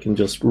them, I can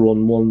just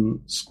run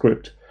one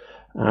script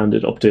and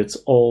it updates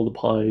all the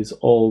pies,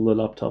 all the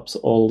laptops,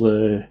 all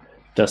the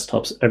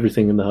desktops,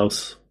 everything in the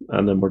house,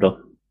 and then we're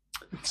done.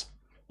 It's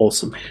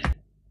awesome.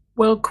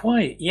 Well,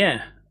 quite,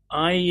 yeah.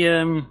 I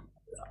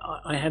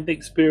had the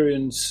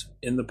experience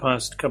in the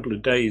past couple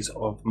of days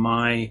of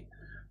my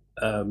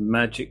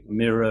Magic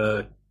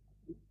Mirror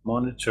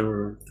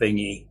monitor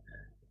thingy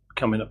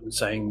coming up and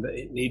saying that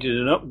it needed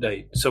an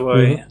update. So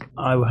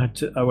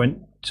I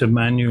went to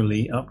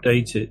manually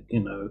update it,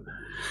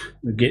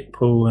 the git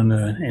pull and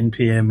a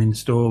npm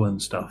install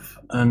and stuff,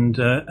 and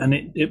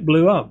it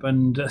blew up,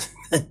 and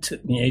it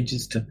took me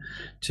ages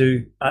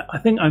to. I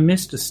think I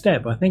missed a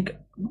step. I think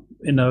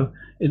I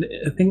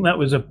think that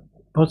was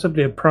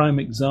possibly a prime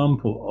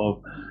example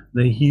of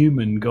the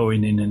human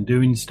going in and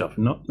doing stuff,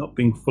 not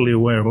being fully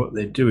aware of what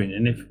they're doing.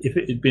 And if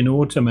it had been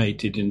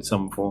automated in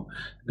some form,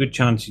 a good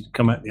chance you'd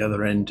come out the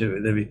other end to it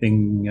with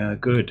everything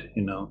good,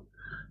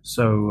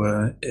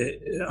 So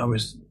it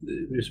was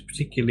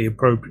particularly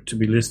appropriate to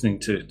be listening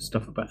to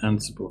stuff about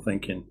Ansible,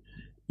 thinking,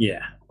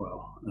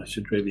 I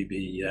should really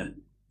be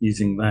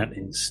using that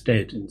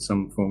instead in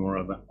some form or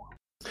other.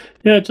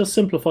 Yeah, it just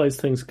simplifies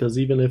things, because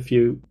even if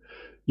you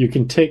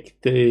can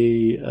take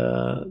the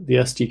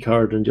SD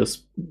card and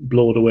just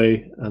blow it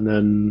away and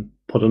then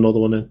put another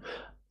one in.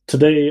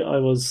 Today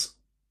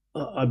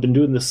I've been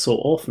doing this so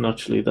often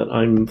actually that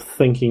I'm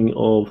thinking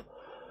of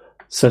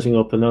setting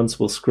up an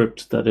Ansible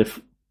script that if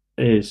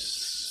it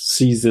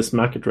sees this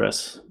MAC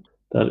address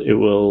that it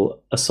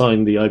will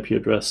assign the IP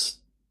address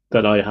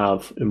that I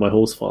have in my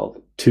host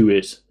file to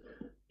it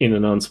in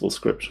an Ansible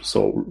script.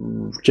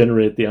 So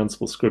generate the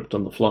Ansible script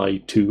on the fly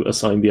to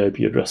assign the IP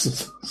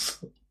addresses.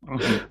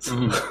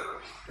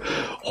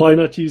 Why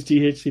not use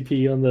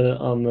DHCP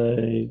on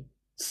the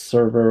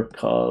server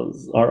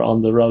or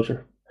on the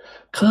router?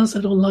 Because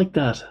I don't like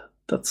that.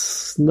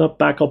 That's not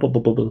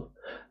backupable.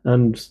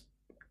 And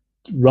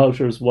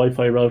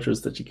Wi-Fi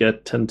routers that you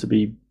get tend to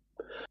be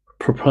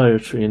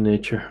proprietary in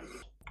nature.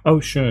 Oh,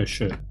 sure.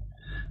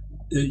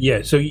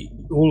 Yeah, so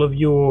all of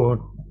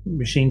your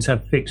machines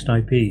have fixed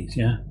IPs,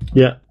 yeah?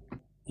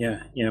 Yeah,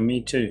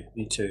 me too.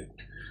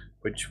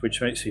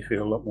 Which makes me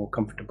feel a lot more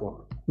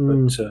comfortable.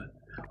 But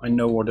I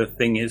know what a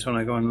thing is when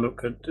I go and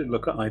look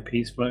at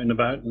IPs floating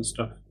about and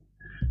stuff.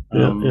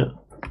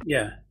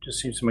 Yeah, just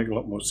seems to make a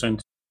lot more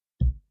sense.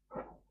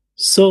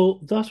 So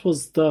that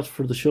was that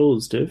for the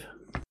shows, Dave.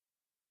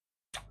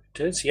 It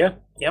is, yeah.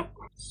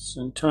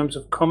 So in terms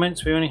of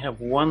comments, we only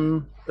have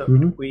one that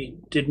we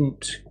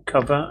didn't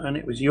cover, and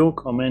it was your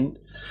comment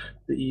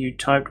that you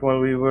typed while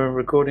we were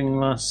recording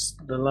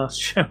the last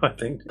show, I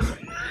think.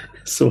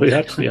 So we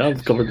actually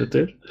have covered it,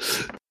 Dave.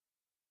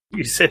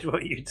 You said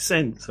what you'd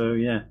sent, so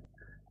yeah.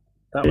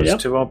 That was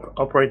to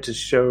Operator's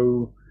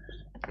Show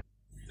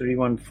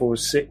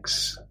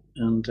 3146.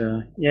 And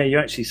you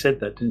actually said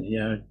that, didn't you?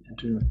 Yeah, I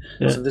do.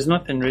 Yeah. So there's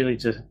nothing really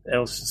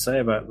else to say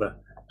about the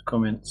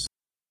comments.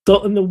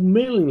 So in the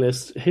mailing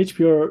list,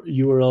 HPR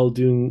URL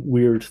doing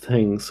weird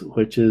things,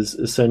 which is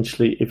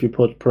essentially if you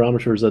put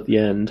parameters at the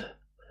end,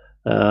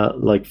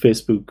 like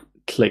Facebook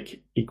click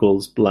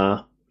equals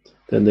blah,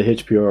 then the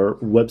HPR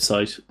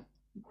website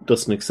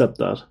doesn't accept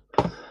that.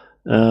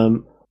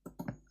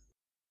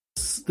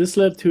 This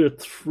led to a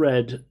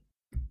thread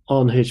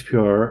on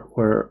HPR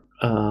where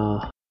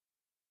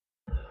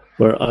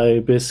I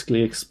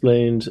basically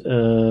explained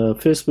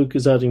Facebook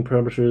is adding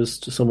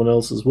parameters to someone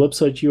else's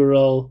website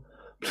URL.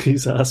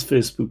 Please ask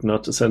Facebook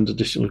not to send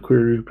additional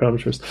query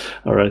parameters.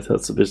 All right,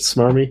 that's a bit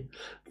smarmy.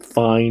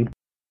 Fine.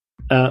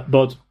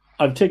 But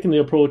I've taken the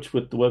approach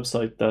with the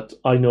website that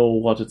I know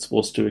what it's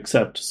supposed to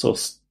accept, so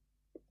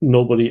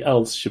nobody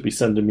else should be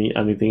sending me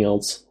anything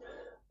else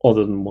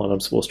other than what I'm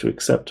supposed to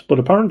accept. But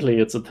apparently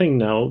it's a thing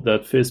now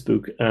that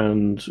Facebook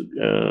and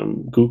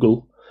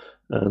Google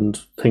and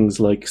things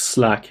like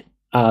Slack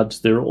add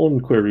their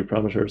own query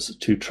parameters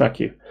to track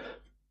you,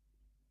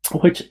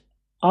 which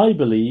I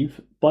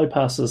believe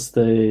bypasses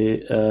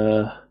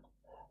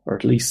or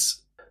at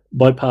least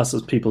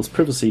bypasses people's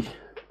privacy.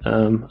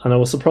 And I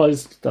was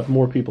surprised that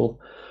more people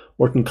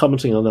weren't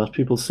commenting on that.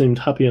 People seemed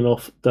happy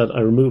enough that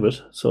I remove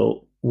it.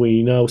 So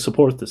we now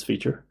support this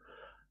feature,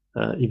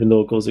 even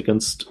though it goes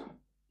against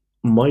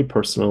my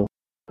personal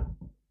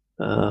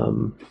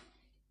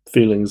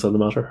feelings on the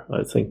matter.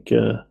 I think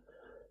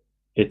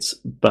it's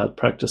bad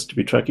practice to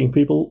be tracking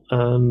people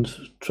and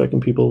tracking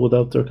people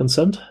without their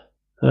consent.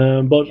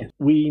 But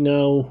we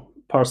now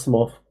parse them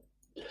off.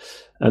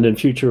 And in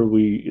future,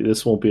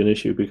 this won't be an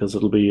issue because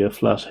it'll be a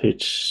flat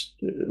H.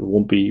 It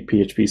won't be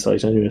PHP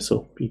site anyway,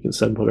 so you can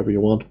send whatever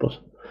you want. But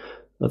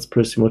that's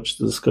pretty much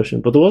the discussion.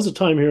 But there was a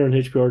time here in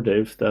HPR,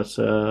 Dave,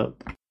 that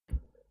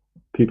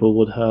people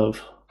would have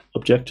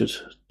objected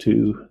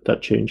to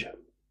that change.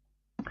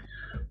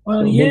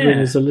 Well, so I'm wondering,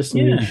 is the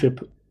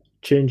listenership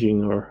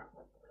changing or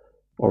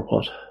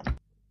what?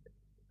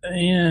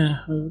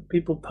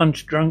 People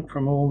punch drunk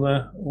from all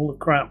the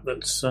crap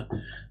that's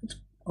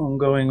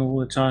ongoing all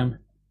the time.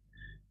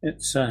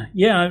 It's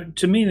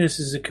to me this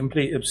is a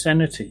complete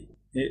obscenity.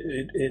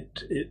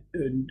 It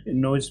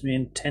annoys me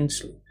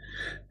intensely,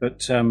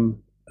 but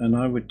and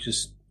I would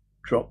just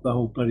drop the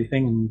whole bloody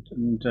thing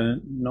and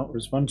not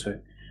respond to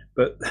it.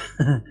 But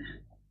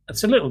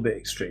it's a little bit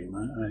extreme.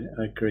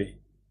 I agree.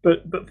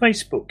 But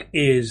Facebook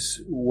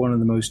is one of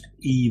the most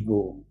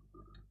evil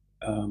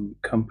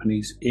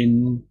companies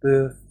in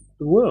the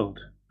world,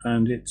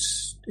 and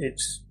it's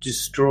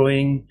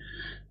destroying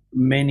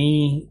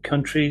many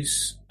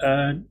countries'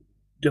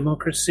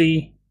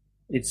 democracy.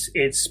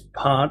 It's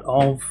part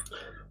of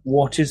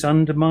what is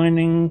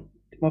undermining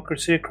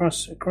democracy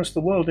across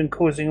the world and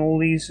causing all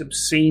these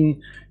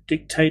obscene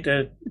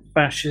dictator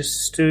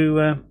fascists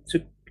to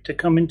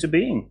come into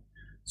being.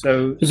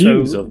 So the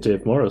views of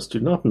Dave Morris do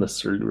not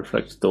necessarily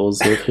reflect those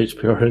of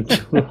HPR in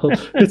general.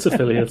 Its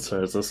affiliates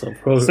or a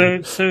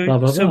sub-program. So I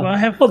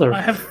have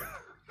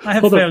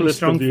fairly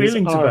strong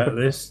feelings about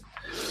this.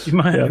 You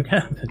might have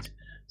gathered.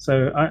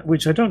 So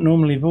which I don't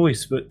normally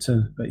voice, but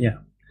yeah,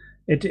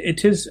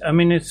 it is. I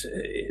mean, it's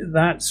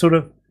that sort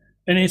of,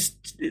 and it's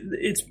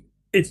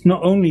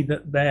not only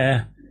that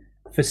they're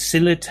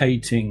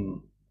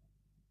facilitating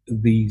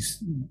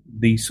these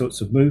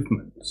sorts of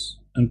movements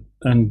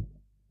and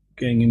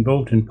getting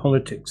involved in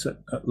politics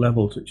at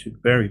levels which are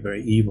very,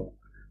 very evil,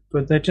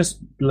 but they're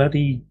just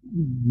bloody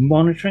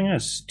monitoring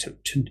us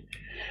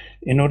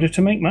in order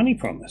to make money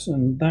from us,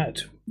 and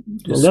that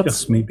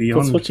disgusts me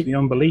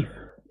beyond belief.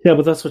 Yeah,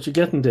 but that's what you're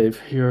getting,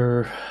 Dave.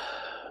 A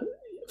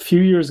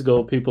few years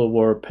ago, people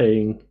were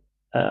paying,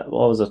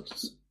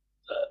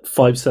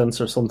 5 cents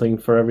or something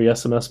for every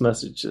SMS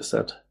message they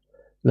sent.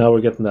 Now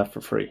we're getting that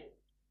for free.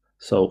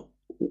 So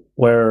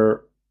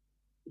where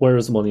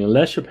is the money?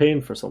 Unless you're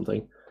paying for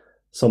something,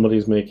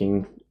 somebody's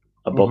making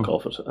a buck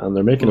off it, and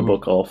they're making a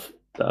buck off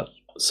that.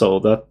 So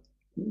that,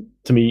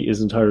 to me,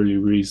 is entirely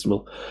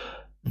reasonable.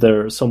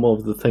 There are some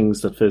of the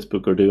things that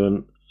Facebook are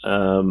doing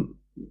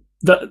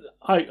that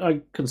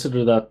I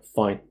consider that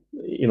fine.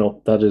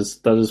 That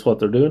is what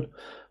they're doing.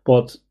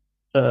 But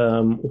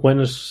when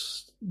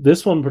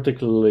this one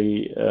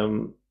particularly,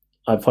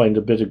 I find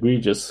a bit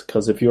egregious,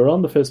 because if you're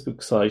on the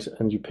Facebook site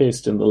and you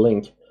paste in the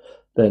link,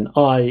 then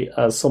I,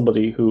 as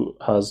somebody who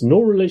has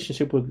no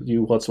relationship with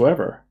you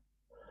whatsoever,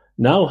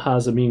 now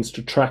has a means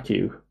to track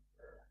you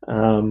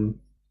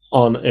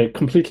on a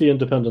completely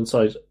independent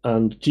site.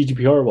 And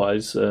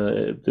GDPR-wise,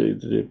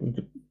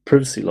 the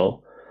privacy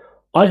law,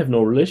 I have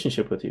no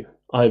relationship with you.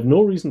 I have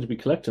no reason to be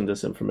collecting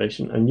this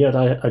information, and yet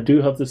I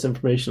do have this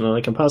information, and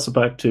I can pass it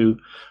back to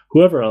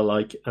whoever I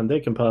like, and they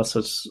can pass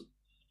it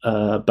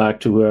back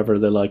to whoever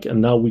they like,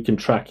 and now we can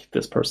track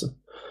this person.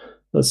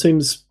 That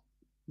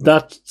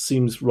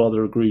seems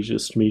rather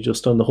egregious to me,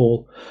 just on the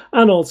whole.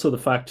 And also the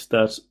fact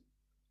that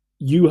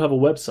you have a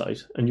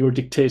website and you're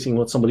dictating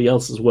what somebody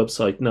else's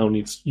website now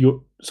needs.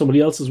 Somebody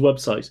else's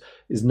website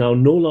is now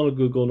no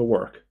longer going to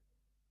work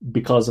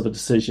because of a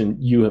decision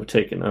you have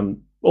taken.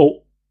 And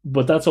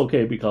but that's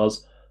okay,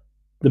 because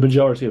the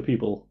majority of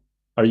people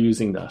are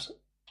using that.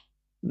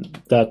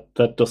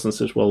 That doesn't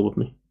sit well with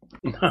me.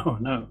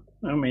 No,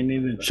 I mean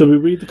neither. Shall we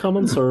read the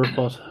comments or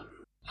what?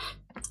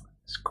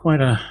 It's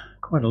quite a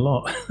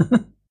lot.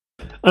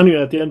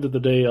 Anyway, at the end of the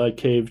day, I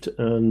caved,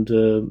 and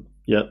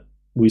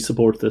we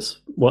support this.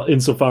 Well,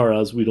 insofar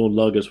as we don't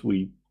log it,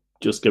 we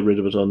just get rid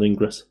of it on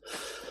Ingress.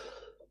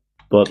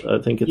 But I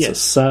think it's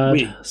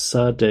a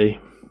sad day.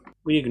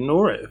 We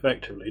ignore it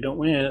effectively, don't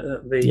we?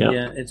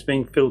 It's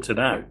being filtered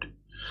out,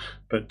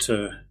 but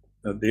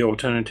the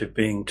alternative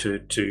being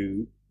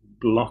to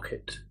block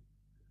it.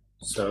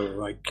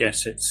 So I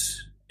guess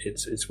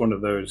it's one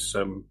of those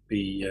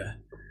be a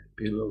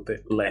little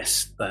bit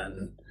less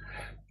than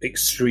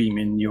extreme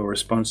in your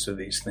response to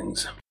these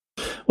things.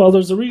 Well,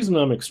 there's a reason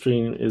I'm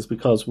extreme, is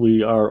because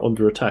we are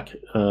under attack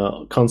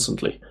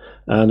constantly,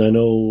 and I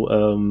know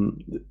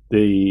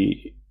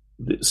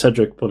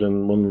Cedric put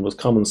in one of his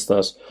comments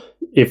that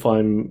if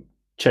I'm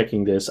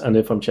checking this and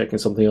if I'm checking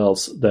something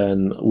else,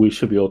 then we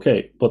should be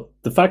okay. But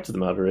the fact of the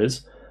matter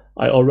is,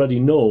 I already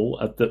know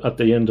at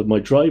the end of my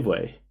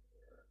driveway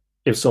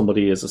if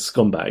somebody is a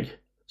scumbag.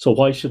 So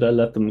why should I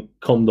let them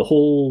come the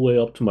whole way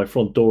up to my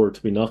front door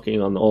to be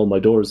knocking on all my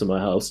doors in my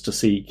house to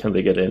see can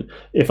they get in,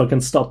 if I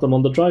can stop them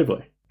on the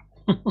driveway?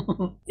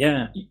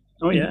 Yeah.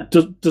 Oh, yeah.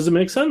 Does it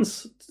make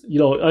sense?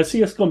 I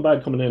see a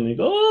scumbag coming in and you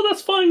go, oh,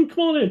 that's fine, come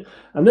on in.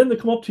 And then they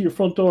come up to your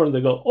front door and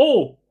they go,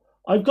 oh,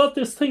 I've got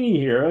this thingy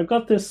here. I've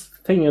got this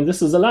thing and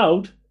this is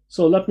allowed.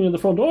 So let me in the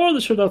front door. Oh,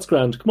 sure, that's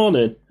grand. Come on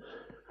in.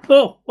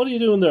 Oh, what are you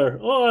doing there?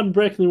 Oh, I'm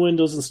breaking the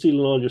windows and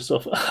stealing all your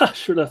stuff.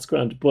 Sure, that's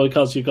grand.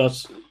 Because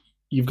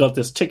you've got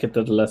this ticket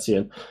that lets you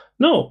in.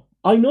 No,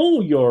 I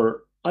know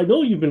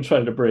you've been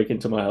trying to break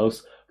into my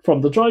house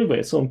from the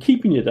driveway, so I'm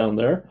keeping you down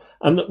there.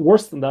 And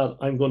worse than that,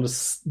 I'm going to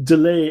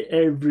delay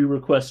every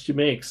request you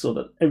make so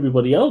that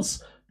everybody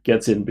else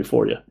gets in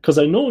before you, because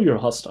I know you're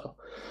hostile.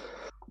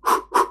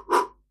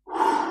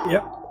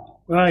 Yep.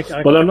 Well,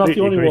 but I'm not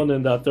the only one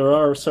in that. There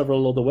are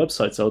several other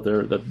websites out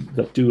there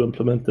that do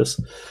implement this.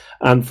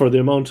 And for the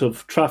amount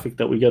of traffic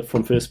that we get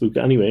from Facebook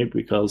anyway,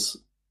 because,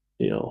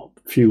 a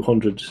few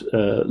hundred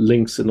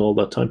links in all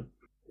that time,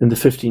 in the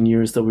 15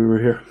 years that we were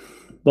here.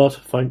 But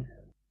fine,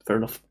 fair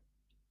enough.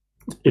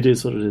 It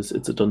is what it is.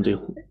 It's a done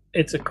deal.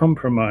 It's a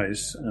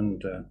compromise,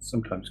 and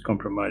sometimes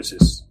compromise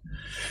is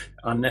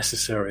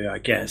unnecessary, I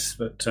guess.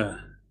 But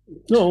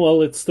no,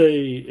 well, it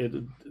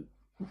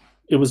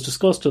was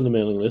discussed on the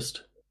mailing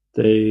list.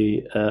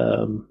 The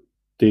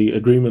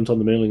agreement on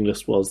the mailing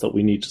list was that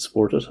we need to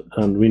support it,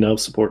 and we now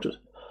support it.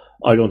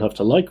 I don't have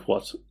to like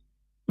what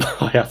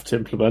I have to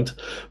implement,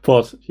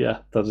 but yeah,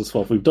 that is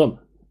what we've done.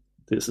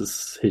 This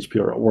is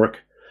HPR at work.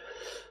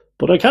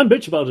 But I can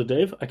bitch about it,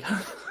 Dave. I can.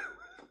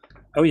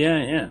 Oh,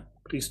 yeah.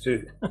 Please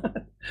do.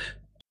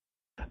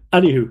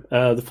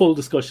 Anywho, the full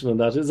discussion on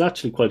that is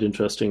actually quite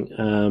interesting,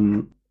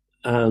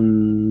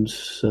 and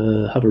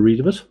have a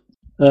read of it.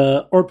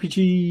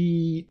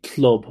 RPG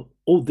Club.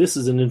 Oh, this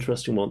is an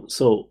interesting one.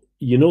 So,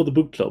 the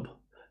book club.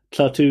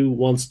 Klaatu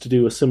wants to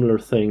do a similar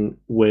thing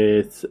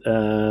with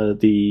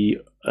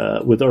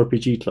with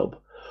RPG Club,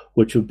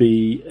 which would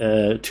be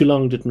too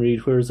long, didn't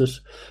read. Where is it?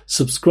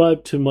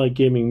 Subscribe to my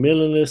gaming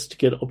mailing list to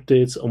get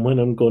updates on when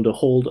I'm going to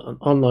hold an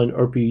online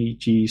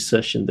RPG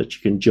session that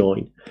you can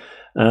join.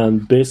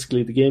 And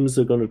basically, the games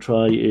they're going to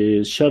try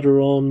is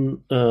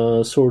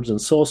Shadowrun, Swords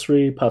and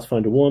Sorcery,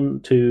 Pathfinder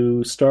 1,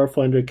 2,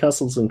 Starfinder,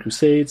 Castles and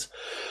Crusades,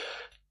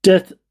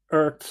 Dead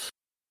Earth,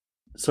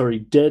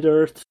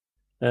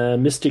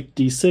 Mystic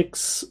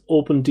D6,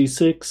 Open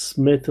D6,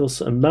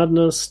 Mythos and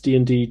Madness,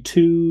 D&D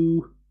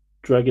 2,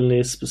 Dragon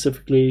Lace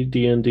specifically,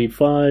 D&D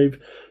 5,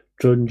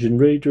 Dungeon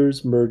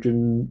Raiders,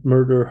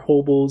 Murder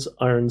Hobos,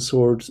 Iron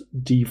Swords,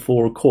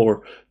 D4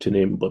 Core, to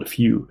name but a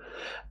few.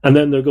 And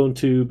then they're going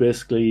to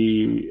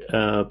basically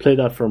play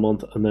that for a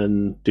month and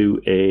then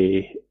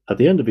at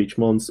the end of each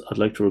month, I'd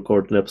like to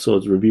record an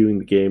episode reviewing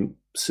the game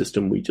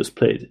system we just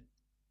played.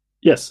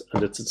 Yes,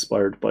 and it's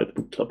inspired by the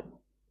book club.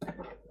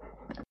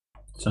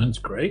 Sounds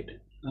great.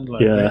 I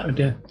like that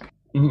idea.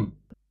 Mm.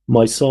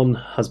 My son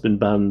has been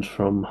banned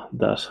from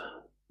that,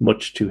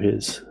 much to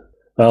his...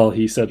 Well,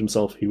 he said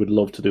himself he would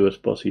love to do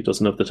it, but he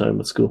doesn't have the time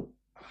at school.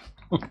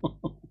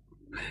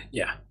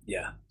 Yeah.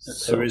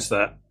 There is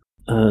that.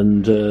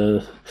 And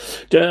I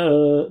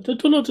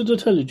don't know, did I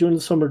tell you, during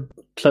the summer,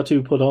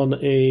 Klaatu put on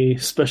a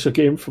special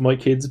game for my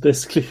kids,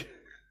 basically.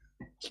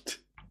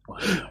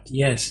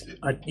 Yes,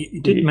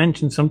 you did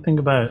mention something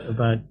about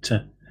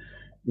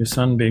your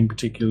son being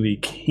particularly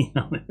keen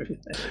on everything.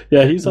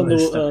 Yeah, he's on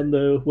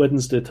the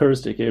Wednesday,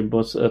 Thursday game,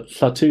 but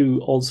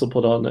Klaatu also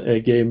put on a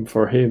game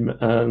for him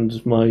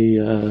and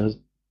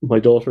my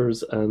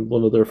daughters and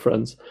one of their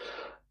friends,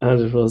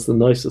 and it was the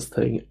nicest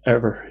thing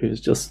ever. He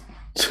was just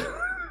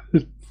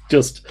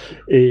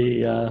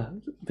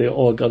they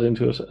all got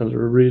into it, and a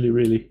really,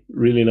 really,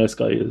 really nice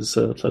guy is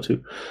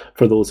Klaatu,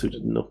 for those who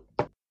didn't know.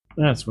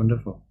 That's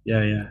wonderful.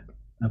 Yeah,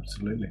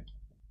 absolutely.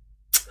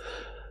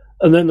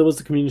 And then there was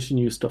the community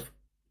news stuff.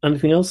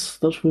 Anything else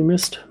that we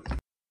missed?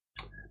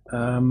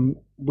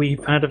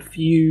 We've had a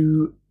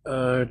few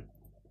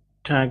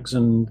tags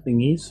and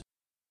thingies.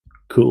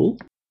 Cool.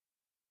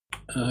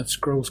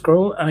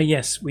 Scroll.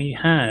 Yes, we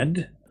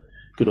had.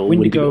 Good old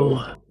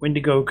Wendigo.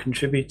 Wendigo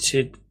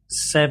contributed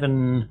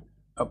 7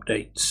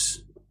 updates.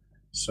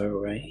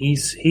 So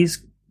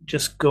he's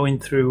just going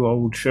through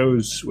old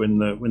shows when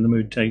the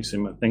mood takes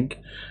him, I think.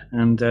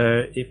 And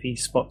if he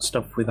spots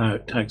stuff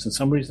without tags and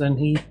summaries, then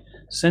he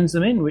sends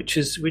them in, which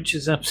is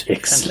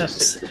absolutely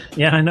fantastic.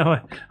 Yeah, I know.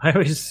 I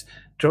always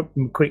drop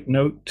them a quick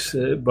note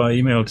by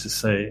email to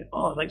say,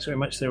 "Oh, thanks very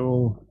much.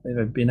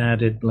 They've been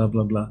added." Blah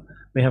blah blah.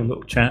 We have a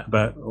little chat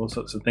about all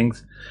sorts of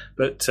things.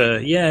 But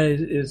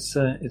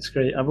it's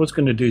great. I was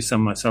going to do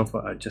some myself,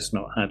 but I've just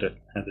not had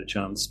a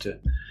chance to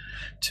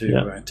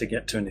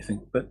get to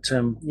anything. But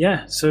so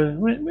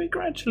we're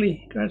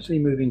gradually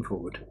moving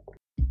forward.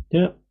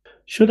 Yeah,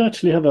 should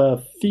actually have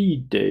a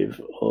feed, Dave,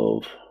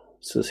 of,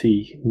 says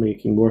he,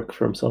 making work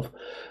for himself,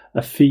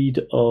 a feed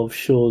of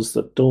shows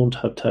that don't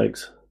have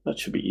tags. That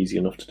should be easy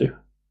enough to do.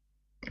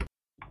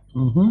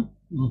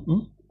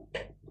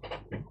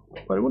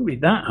 But it wouldn't be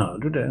that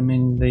hard, would it? I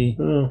mean,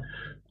 the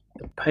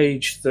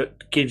page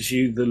that gives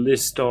you the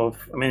list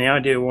of... I mean, the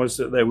idea was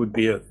that there would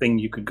be a thing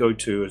you could go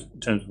to in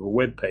terms of a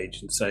web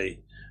page and say,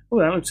 "Oh,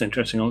 that looks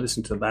interesting. I'll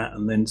listen to that,"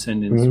 and then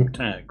send in some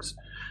tags.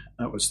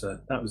 That was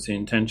the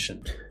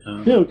intention.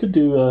 Yeah, we could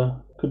do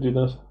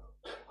that.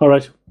 All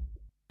right.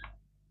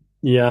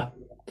 Yeah.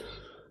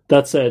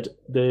 That said,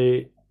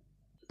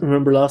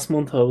 remember last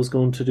month I was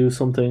going to do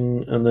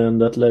something, and then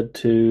that led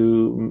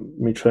to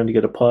me trying to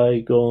get a pie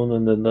going,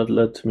 and then that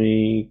led to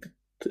me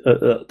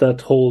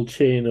that whole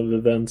chain of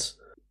events,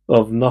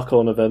 of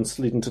knock-on events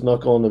leading to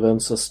knock-on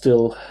events, are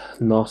still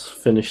not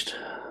finished.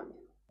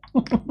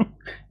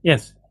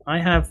 Yes, I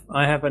have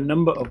a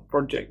number of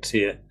projects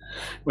here,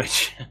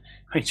 which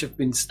have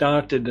been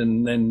started,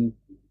 and then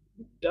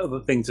other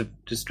things have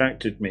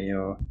distracted me,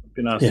 or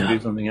been asked to do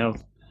something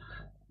else.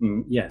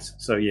 Yes,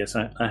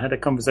 I had a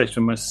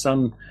conversation with my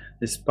son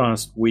this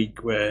past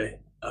week where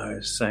I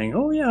was saying,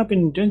 "Oh yeah, I've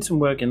been doing some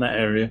work in that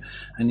area,"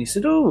 and he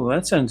said, "Oh,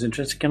 that sounds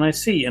interesting. Can I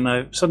see?" And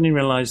I suddenly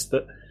realised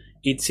that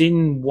it's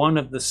in one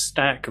of the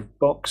stack of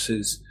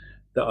boxes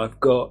that I've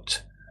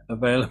got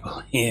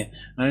available here.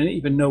 I don't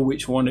even know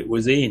which one it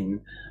was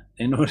in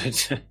order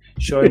to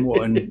show him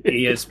what an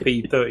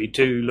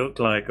ESP32 looked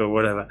like or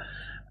whatever.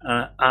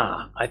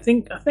 I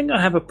think I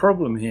have a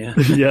problem here.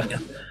 Yeah.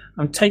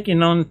 I'm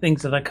taking on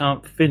things that I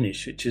can't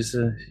finish, which is,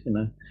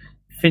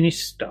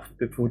 finish stuff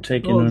before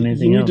taking on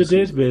anything else. You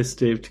need a database,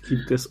 Dave, to keep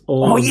this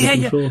all under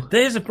control. Yeah.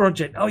 There's a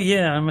project. Oh,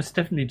 yeah, I must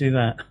definitely do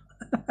that.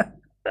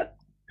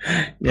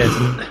 Yes.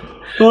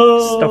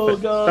 Stop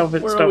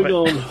it. Where are we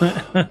going?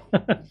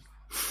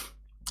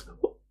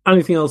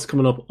 Anything else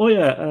coming up? Oh,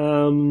 yeah,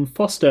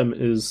 FOSDEM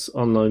is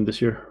online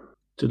this year.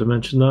 Did I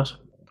mention that?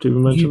 Did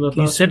we mention that last?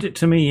 You said it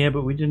to me,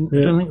 but we didn't.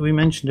 I don't think we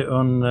mentioned it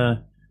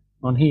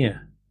on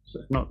here.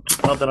 Not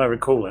that I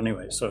recall,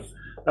 anyway. So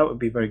that would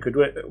be very good.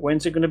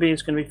 When's it going to be?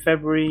 It's going to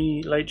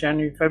be late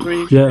January,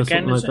 February. Yeah,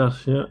 again, something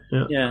like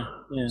that.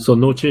 Yeah. So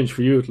no change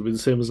for you. It'll be the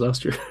same as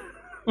last year.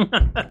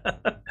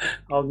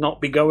 I'll not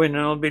be going,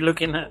 and I'll be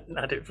looking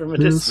at it from a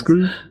distance.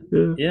 Screw.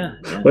 Yeah.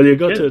 Well, you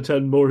got to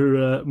attend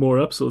more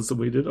episodes than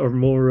we did, or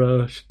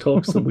more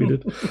talks than we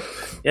did.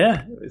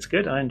 Yeah, it's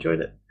good. I enjoyed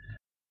it.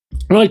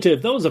 Right,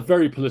 Dave. That was a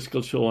very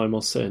political show, I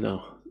must say.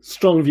 Now,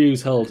 strong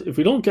views held. If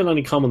we don't get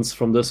any comments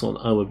from this one,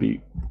 I would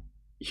be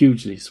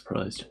hugely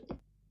surprised.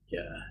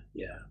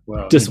 Yeah.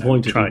 Well,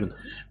 disappointed.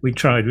 We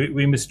tried.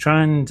 We must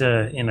try and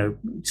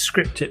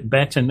script it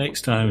better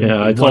next time.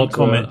 Yeah, I thought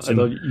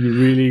you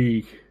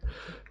really,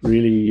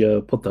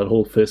 really put that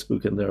whole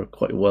Facebook in there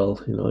quite well.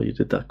 You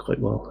did that quite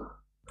well.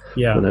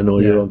 Yeah. when I know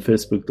you're on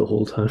Facebook the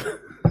whole time.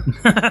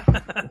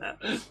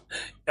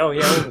 Oh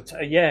yeah, all the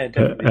time. Yeah,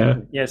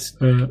 definitely. Yes,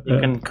 you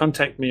can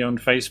contact me on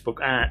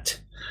Facebook at ...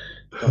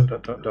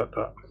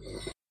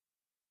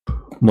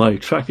 My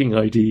tracking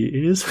ID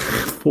is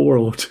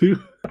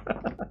 402.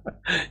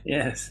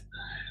 Yes.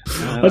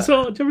 Did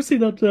you ever see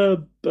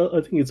that?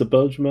 I think it's a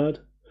Belgium ad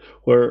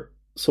where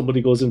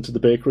somebody goes into the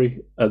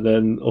bakery and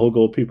then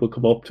people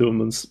come up to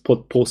him and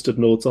put post-it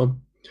notes on,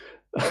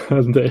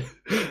 and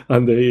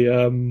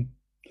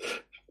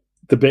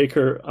the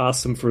baker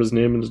asks him for his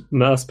name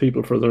and asks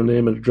people for their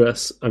name and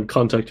address and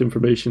contact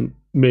information,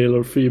 male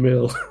or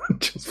female.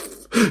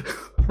 Just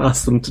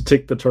ask them to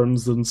take the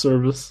terms and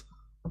service.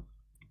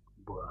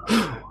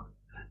 Wow.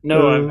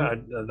 No,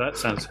 that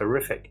sounds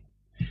horrific.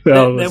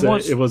 Yeah,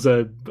 it was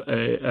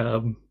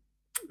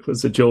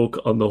a joke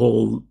on the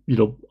whole,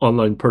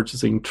 online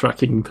purchasing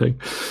tracking thing.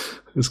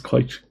 It was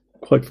quite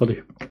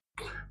funny.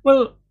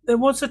 Well, there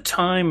was a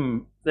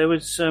time. There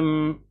was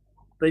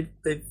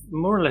they've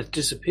more or less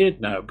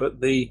disappeared now,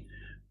 but the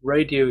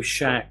Radio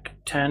Shack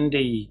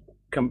Tandy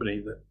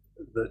company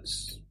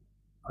that's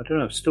I don't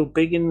know, still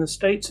big in the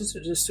States. Does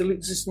it still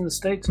exist in the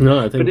States? No,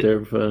 I think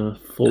they've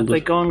folded.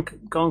 They've gone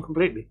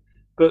completely.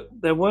 But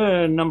there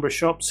were a number of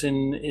shops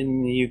in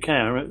the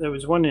UK. There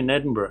was one in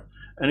Edinburgh,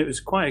 and it was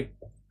quite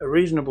a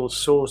reasonable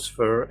source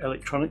for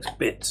electronics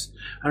bits.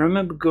 I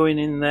remember going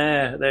in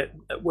there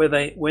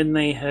when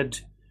they had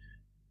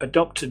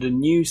adopted a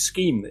new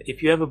scheme that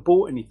if you ever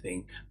bought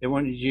anything, they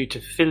wanted you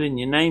to fill in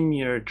your name,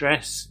 your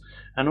address,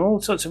 and all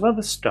sorts of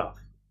other stuff.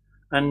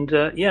 And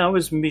I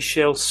was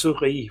Michel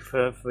Souris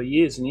for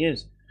years and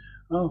years.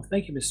 Oh,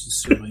 thank you, Mr.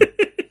 Souris.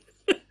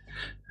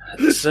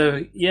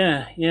 So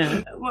yeah.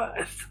 Well,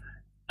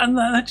 and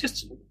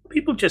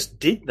people just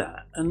did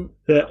that, and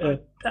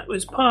that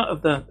was part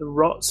of the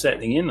rot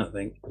setting in, I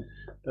think.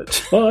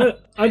 But well,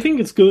 I think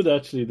it's good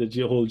actually that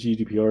you hold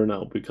GDPR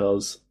now,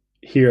 because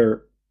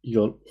here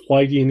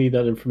why do you need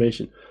that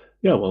information?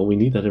 Yeah, well, we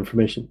need that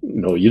information.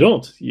 No, you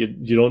don't.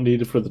 You don't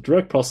need it for the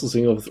direct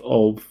processing of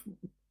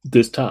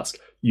this task.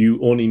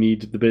 You only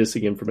need the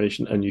basic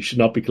information, and you should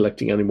not be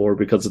collecting any more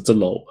because it's a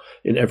law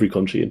in every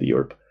country in the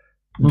Europe.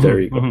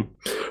 There you go.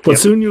 But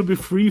soon you'll be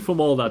free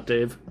from all that,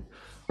 Dave.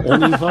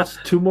 Only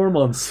 2 more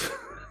months.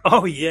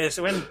 Oh yes,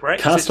 when Brexit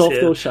cast off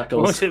those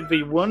shackles. Won't it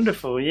be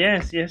wonderful?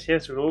 Yes.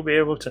 We'll all be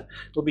able to.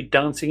 We'll be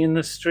dancing in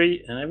the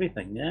street and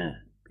everything. Yeah,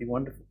 it'll be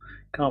wonderful.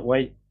 Can't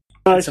wait.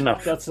 That's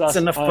enough. That's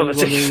enough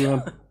politics.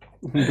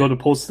 I'm going to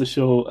post the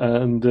show,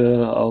 and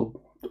I'll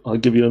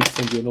send you an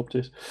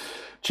update.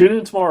 Tune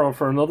in tomorrow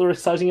for another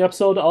exciting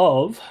episode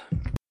of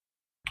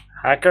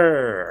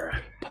Hacker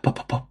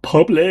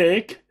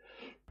Public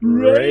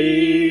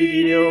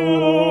Radio.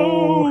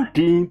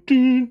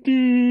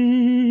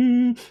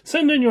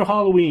 Send in your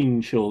Halloween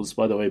shows,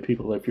 by the way,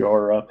 people. If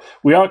you're,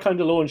 we are kind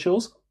of low on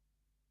shows,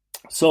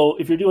 so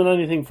if you're doing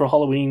anything for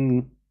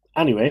Halloween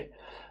anyway,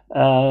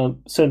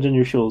 send in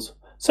your shows.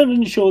 Send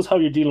in your shows how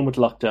you're dealing with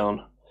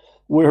lockdown.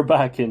 We're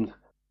back in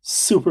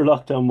super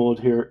lockdown mode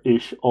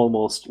here-ish,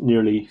 almost,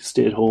 nearly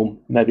stay at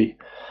home, maybe.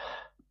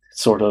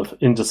 Sort of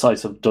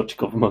indecisive Dutch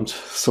government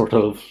sort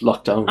of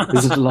lockdown.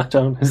 Is it a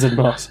lockdown? Is it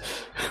not?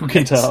 Who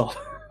can tell?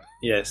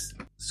 Yes.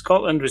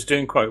 Scotland was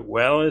doing quite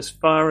well as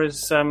far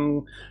as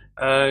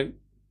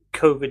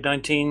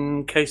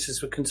COVID-19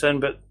 cases were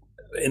concerned, but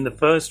in the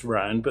first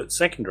round, but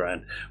second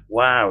round,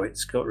 wow,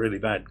 it's got really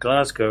bad.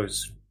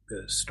 Glasgow's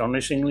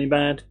astonishingly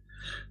bad.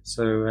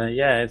 So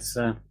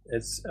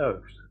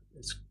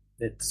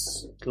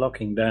it's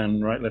locking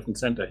down right, left, and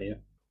centre here.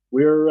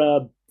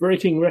 We're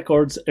breaking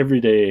records every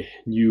day.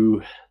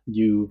 New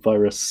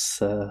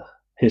virus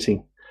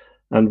hitting,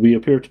 and we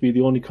appear to be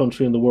the only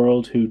country in the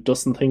world who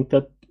doesn't think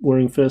that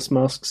wearing face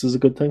masks is a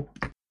good thing.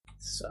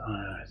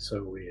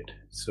 So weird.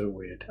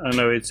 I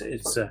know it's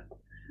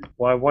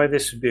why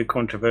this would be a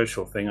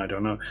controversial thing. I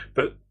don't know,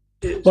 but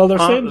they're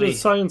saying the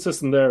science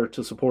isn't there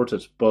to support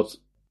it, but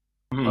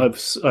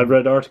I've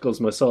read articles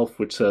myself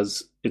which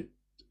says it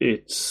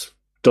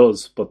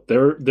does, but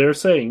they're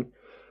saying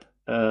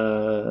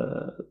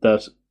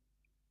that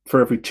for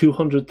every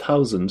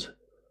 200,000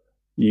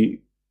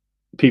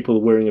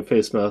 people wearing a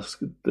face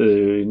mask,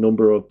 the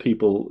number of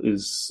people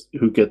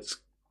who gets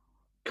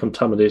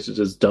contaminated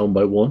is down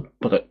by 1.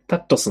 But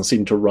that doesn't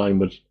seem to rhyme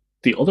with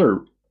the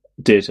other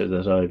data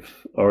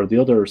the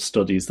other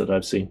studies that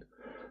I've seen.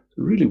 It's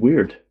really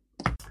weird.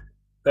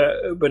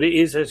 But it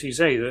is, as you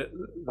say, that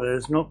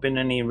there's not been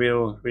any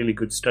really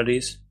good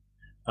studies.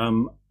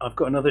 I've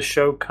got another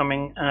show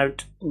coming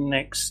out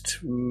next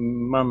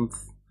month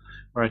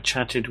where I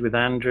chatted with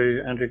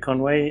Andrew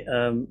Conway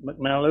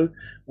McNallow,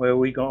 where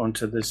we got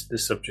onto this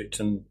subject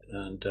and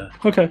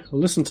okay, I'll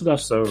listen to that.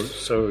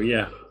 So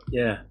yeah,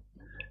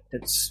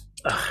 it's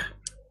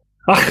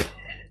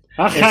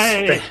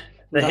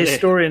the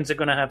historians are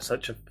going to have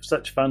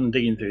such fun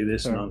digging through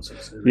this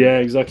nonsense. Yeah,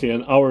 exactly.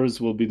 And ours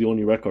will be the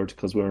only record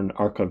because we're on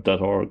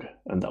archive.org,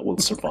 and that will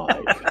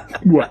survive.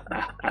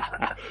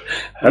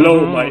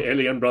 Hello, my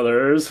alien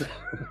brothers.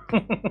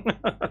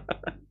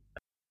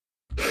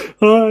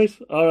 All right.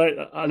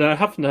 And I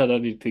haven't had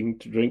anything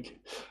to drink.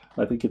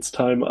 I think it's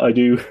time I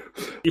do.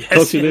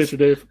 Talk to you later,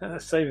 Dave.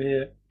 Same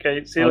here.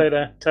 Okay, see you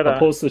later. Ta-da. I'll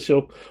post the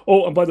show.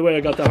 Oh, and by the way,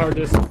 I got the hard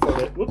disk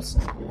for it. Whoops.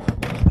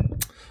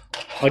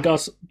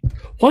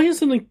 Why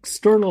is an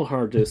external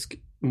hard disk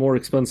more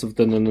expensive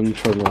than an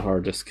internal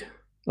hard disk?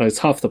 It's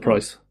half the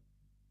price.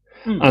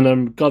 And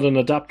I've got an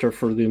adapter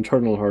for the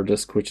internal hard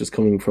disk, which is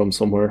coming from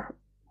somewhere.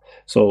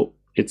 So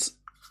it's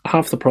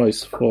half the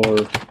price for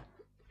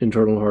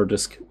internal hard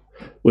disk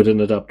with an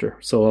adapter.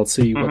 So I'll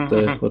see what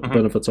the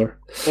benefits are.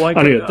 Well,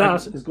 anyway,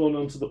 that is going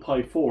on to the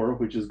Pi 4,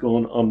 which is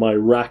going on my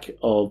rack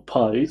of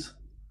Pis.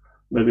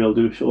 Maybe I'll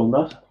do a show on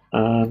that.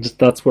 And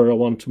that's where I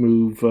want to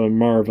move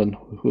Marvin,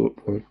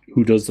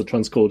 who does the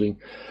transcoding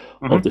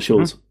of the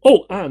shows.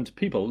 Oh, and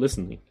people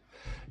listening.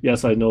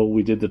 Yes, I know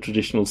we did the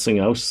traditional sing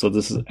out, so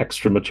this is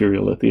extra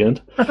material at the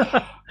end.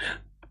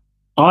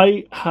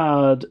 I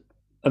had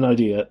an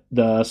idea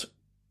that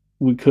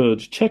we could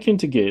check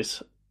into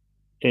Git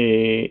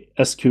a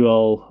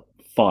SQL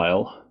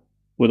file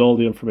with all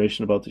the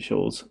information about the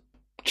shows,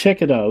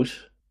 check it out,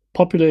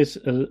 populate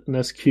an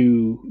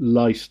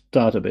SQLite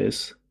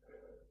database,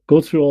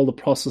 go through all the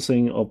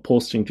processing of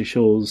posting to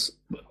shows,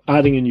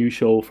 adding a new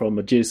show from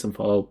a JSON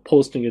file,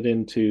 posting it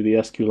into the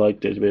SQLite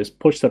database,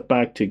 push that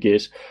back to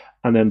Git,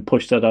 and then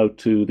push that out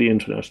to the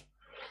internet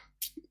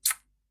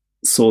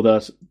so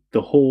that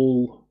the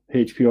whole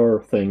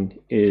HPR thing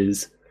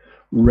is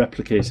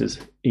replicated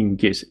in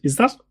Git. Is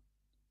that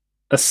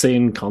a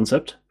sane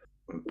concept?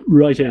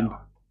 Write in.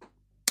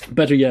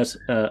 Better yet,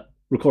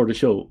 record a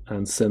show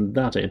and send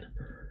that in.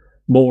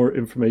 More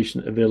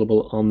information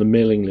available on the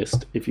mailing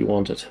list if you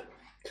want it.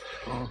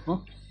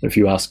 If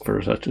you ask for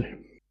it, actually.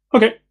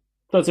 Okay,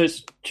 that's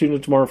it. Tune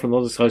in tomorrow for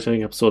another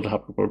exciting episode of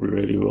Happy Republic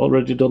Radio. We've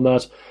already done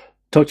that.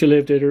 Talk to you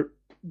later.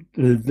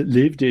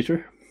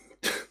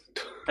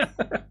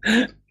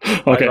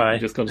 Okay, bye-bye. I'm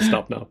just going to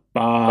stop now.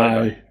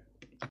 Bye.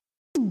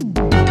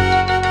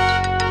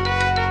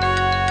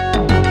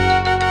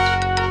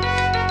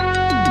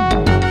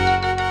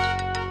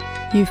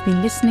 You've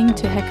been listening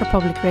to Hacker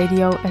Public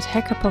Radio at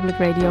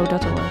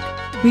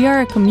hackerpublicradio.org. We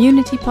are a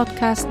community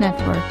podcast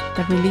network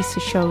that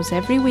releases shows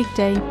every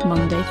weekday,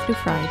 Monday through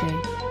Friday.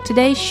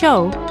 Today's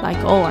show, like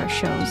all our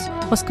shows,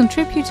 was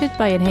contributed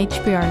by an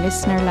HPR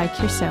listener like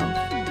yourself.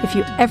 If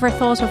you ever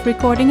thought of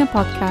recording a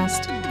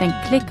podcast, then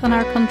click on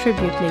our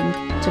contribute link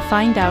to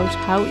find out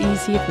how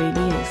easy it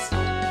really is.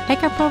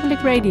 Hacker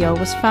Public Radio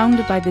was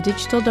founded by the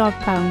Digital Dog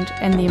Pound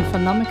and the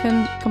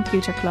Infonomicon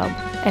Computer Club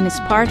and is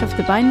part of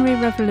the binary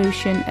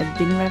revolution at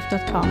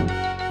binrev.com.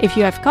 If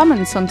you have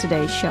comments on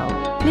today's show,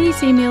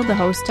 please email the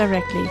host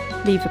directly,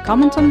 leave a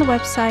comment on the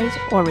website,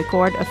 or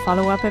record a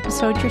follow-up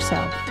episode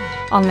yourself.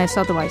 Unless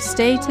otherwise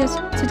stated,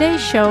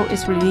 today's show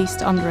is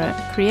released under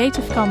a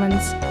Creative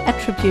Commons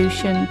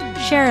Attribution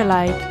Share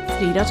Alike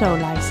 3.0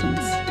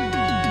 license.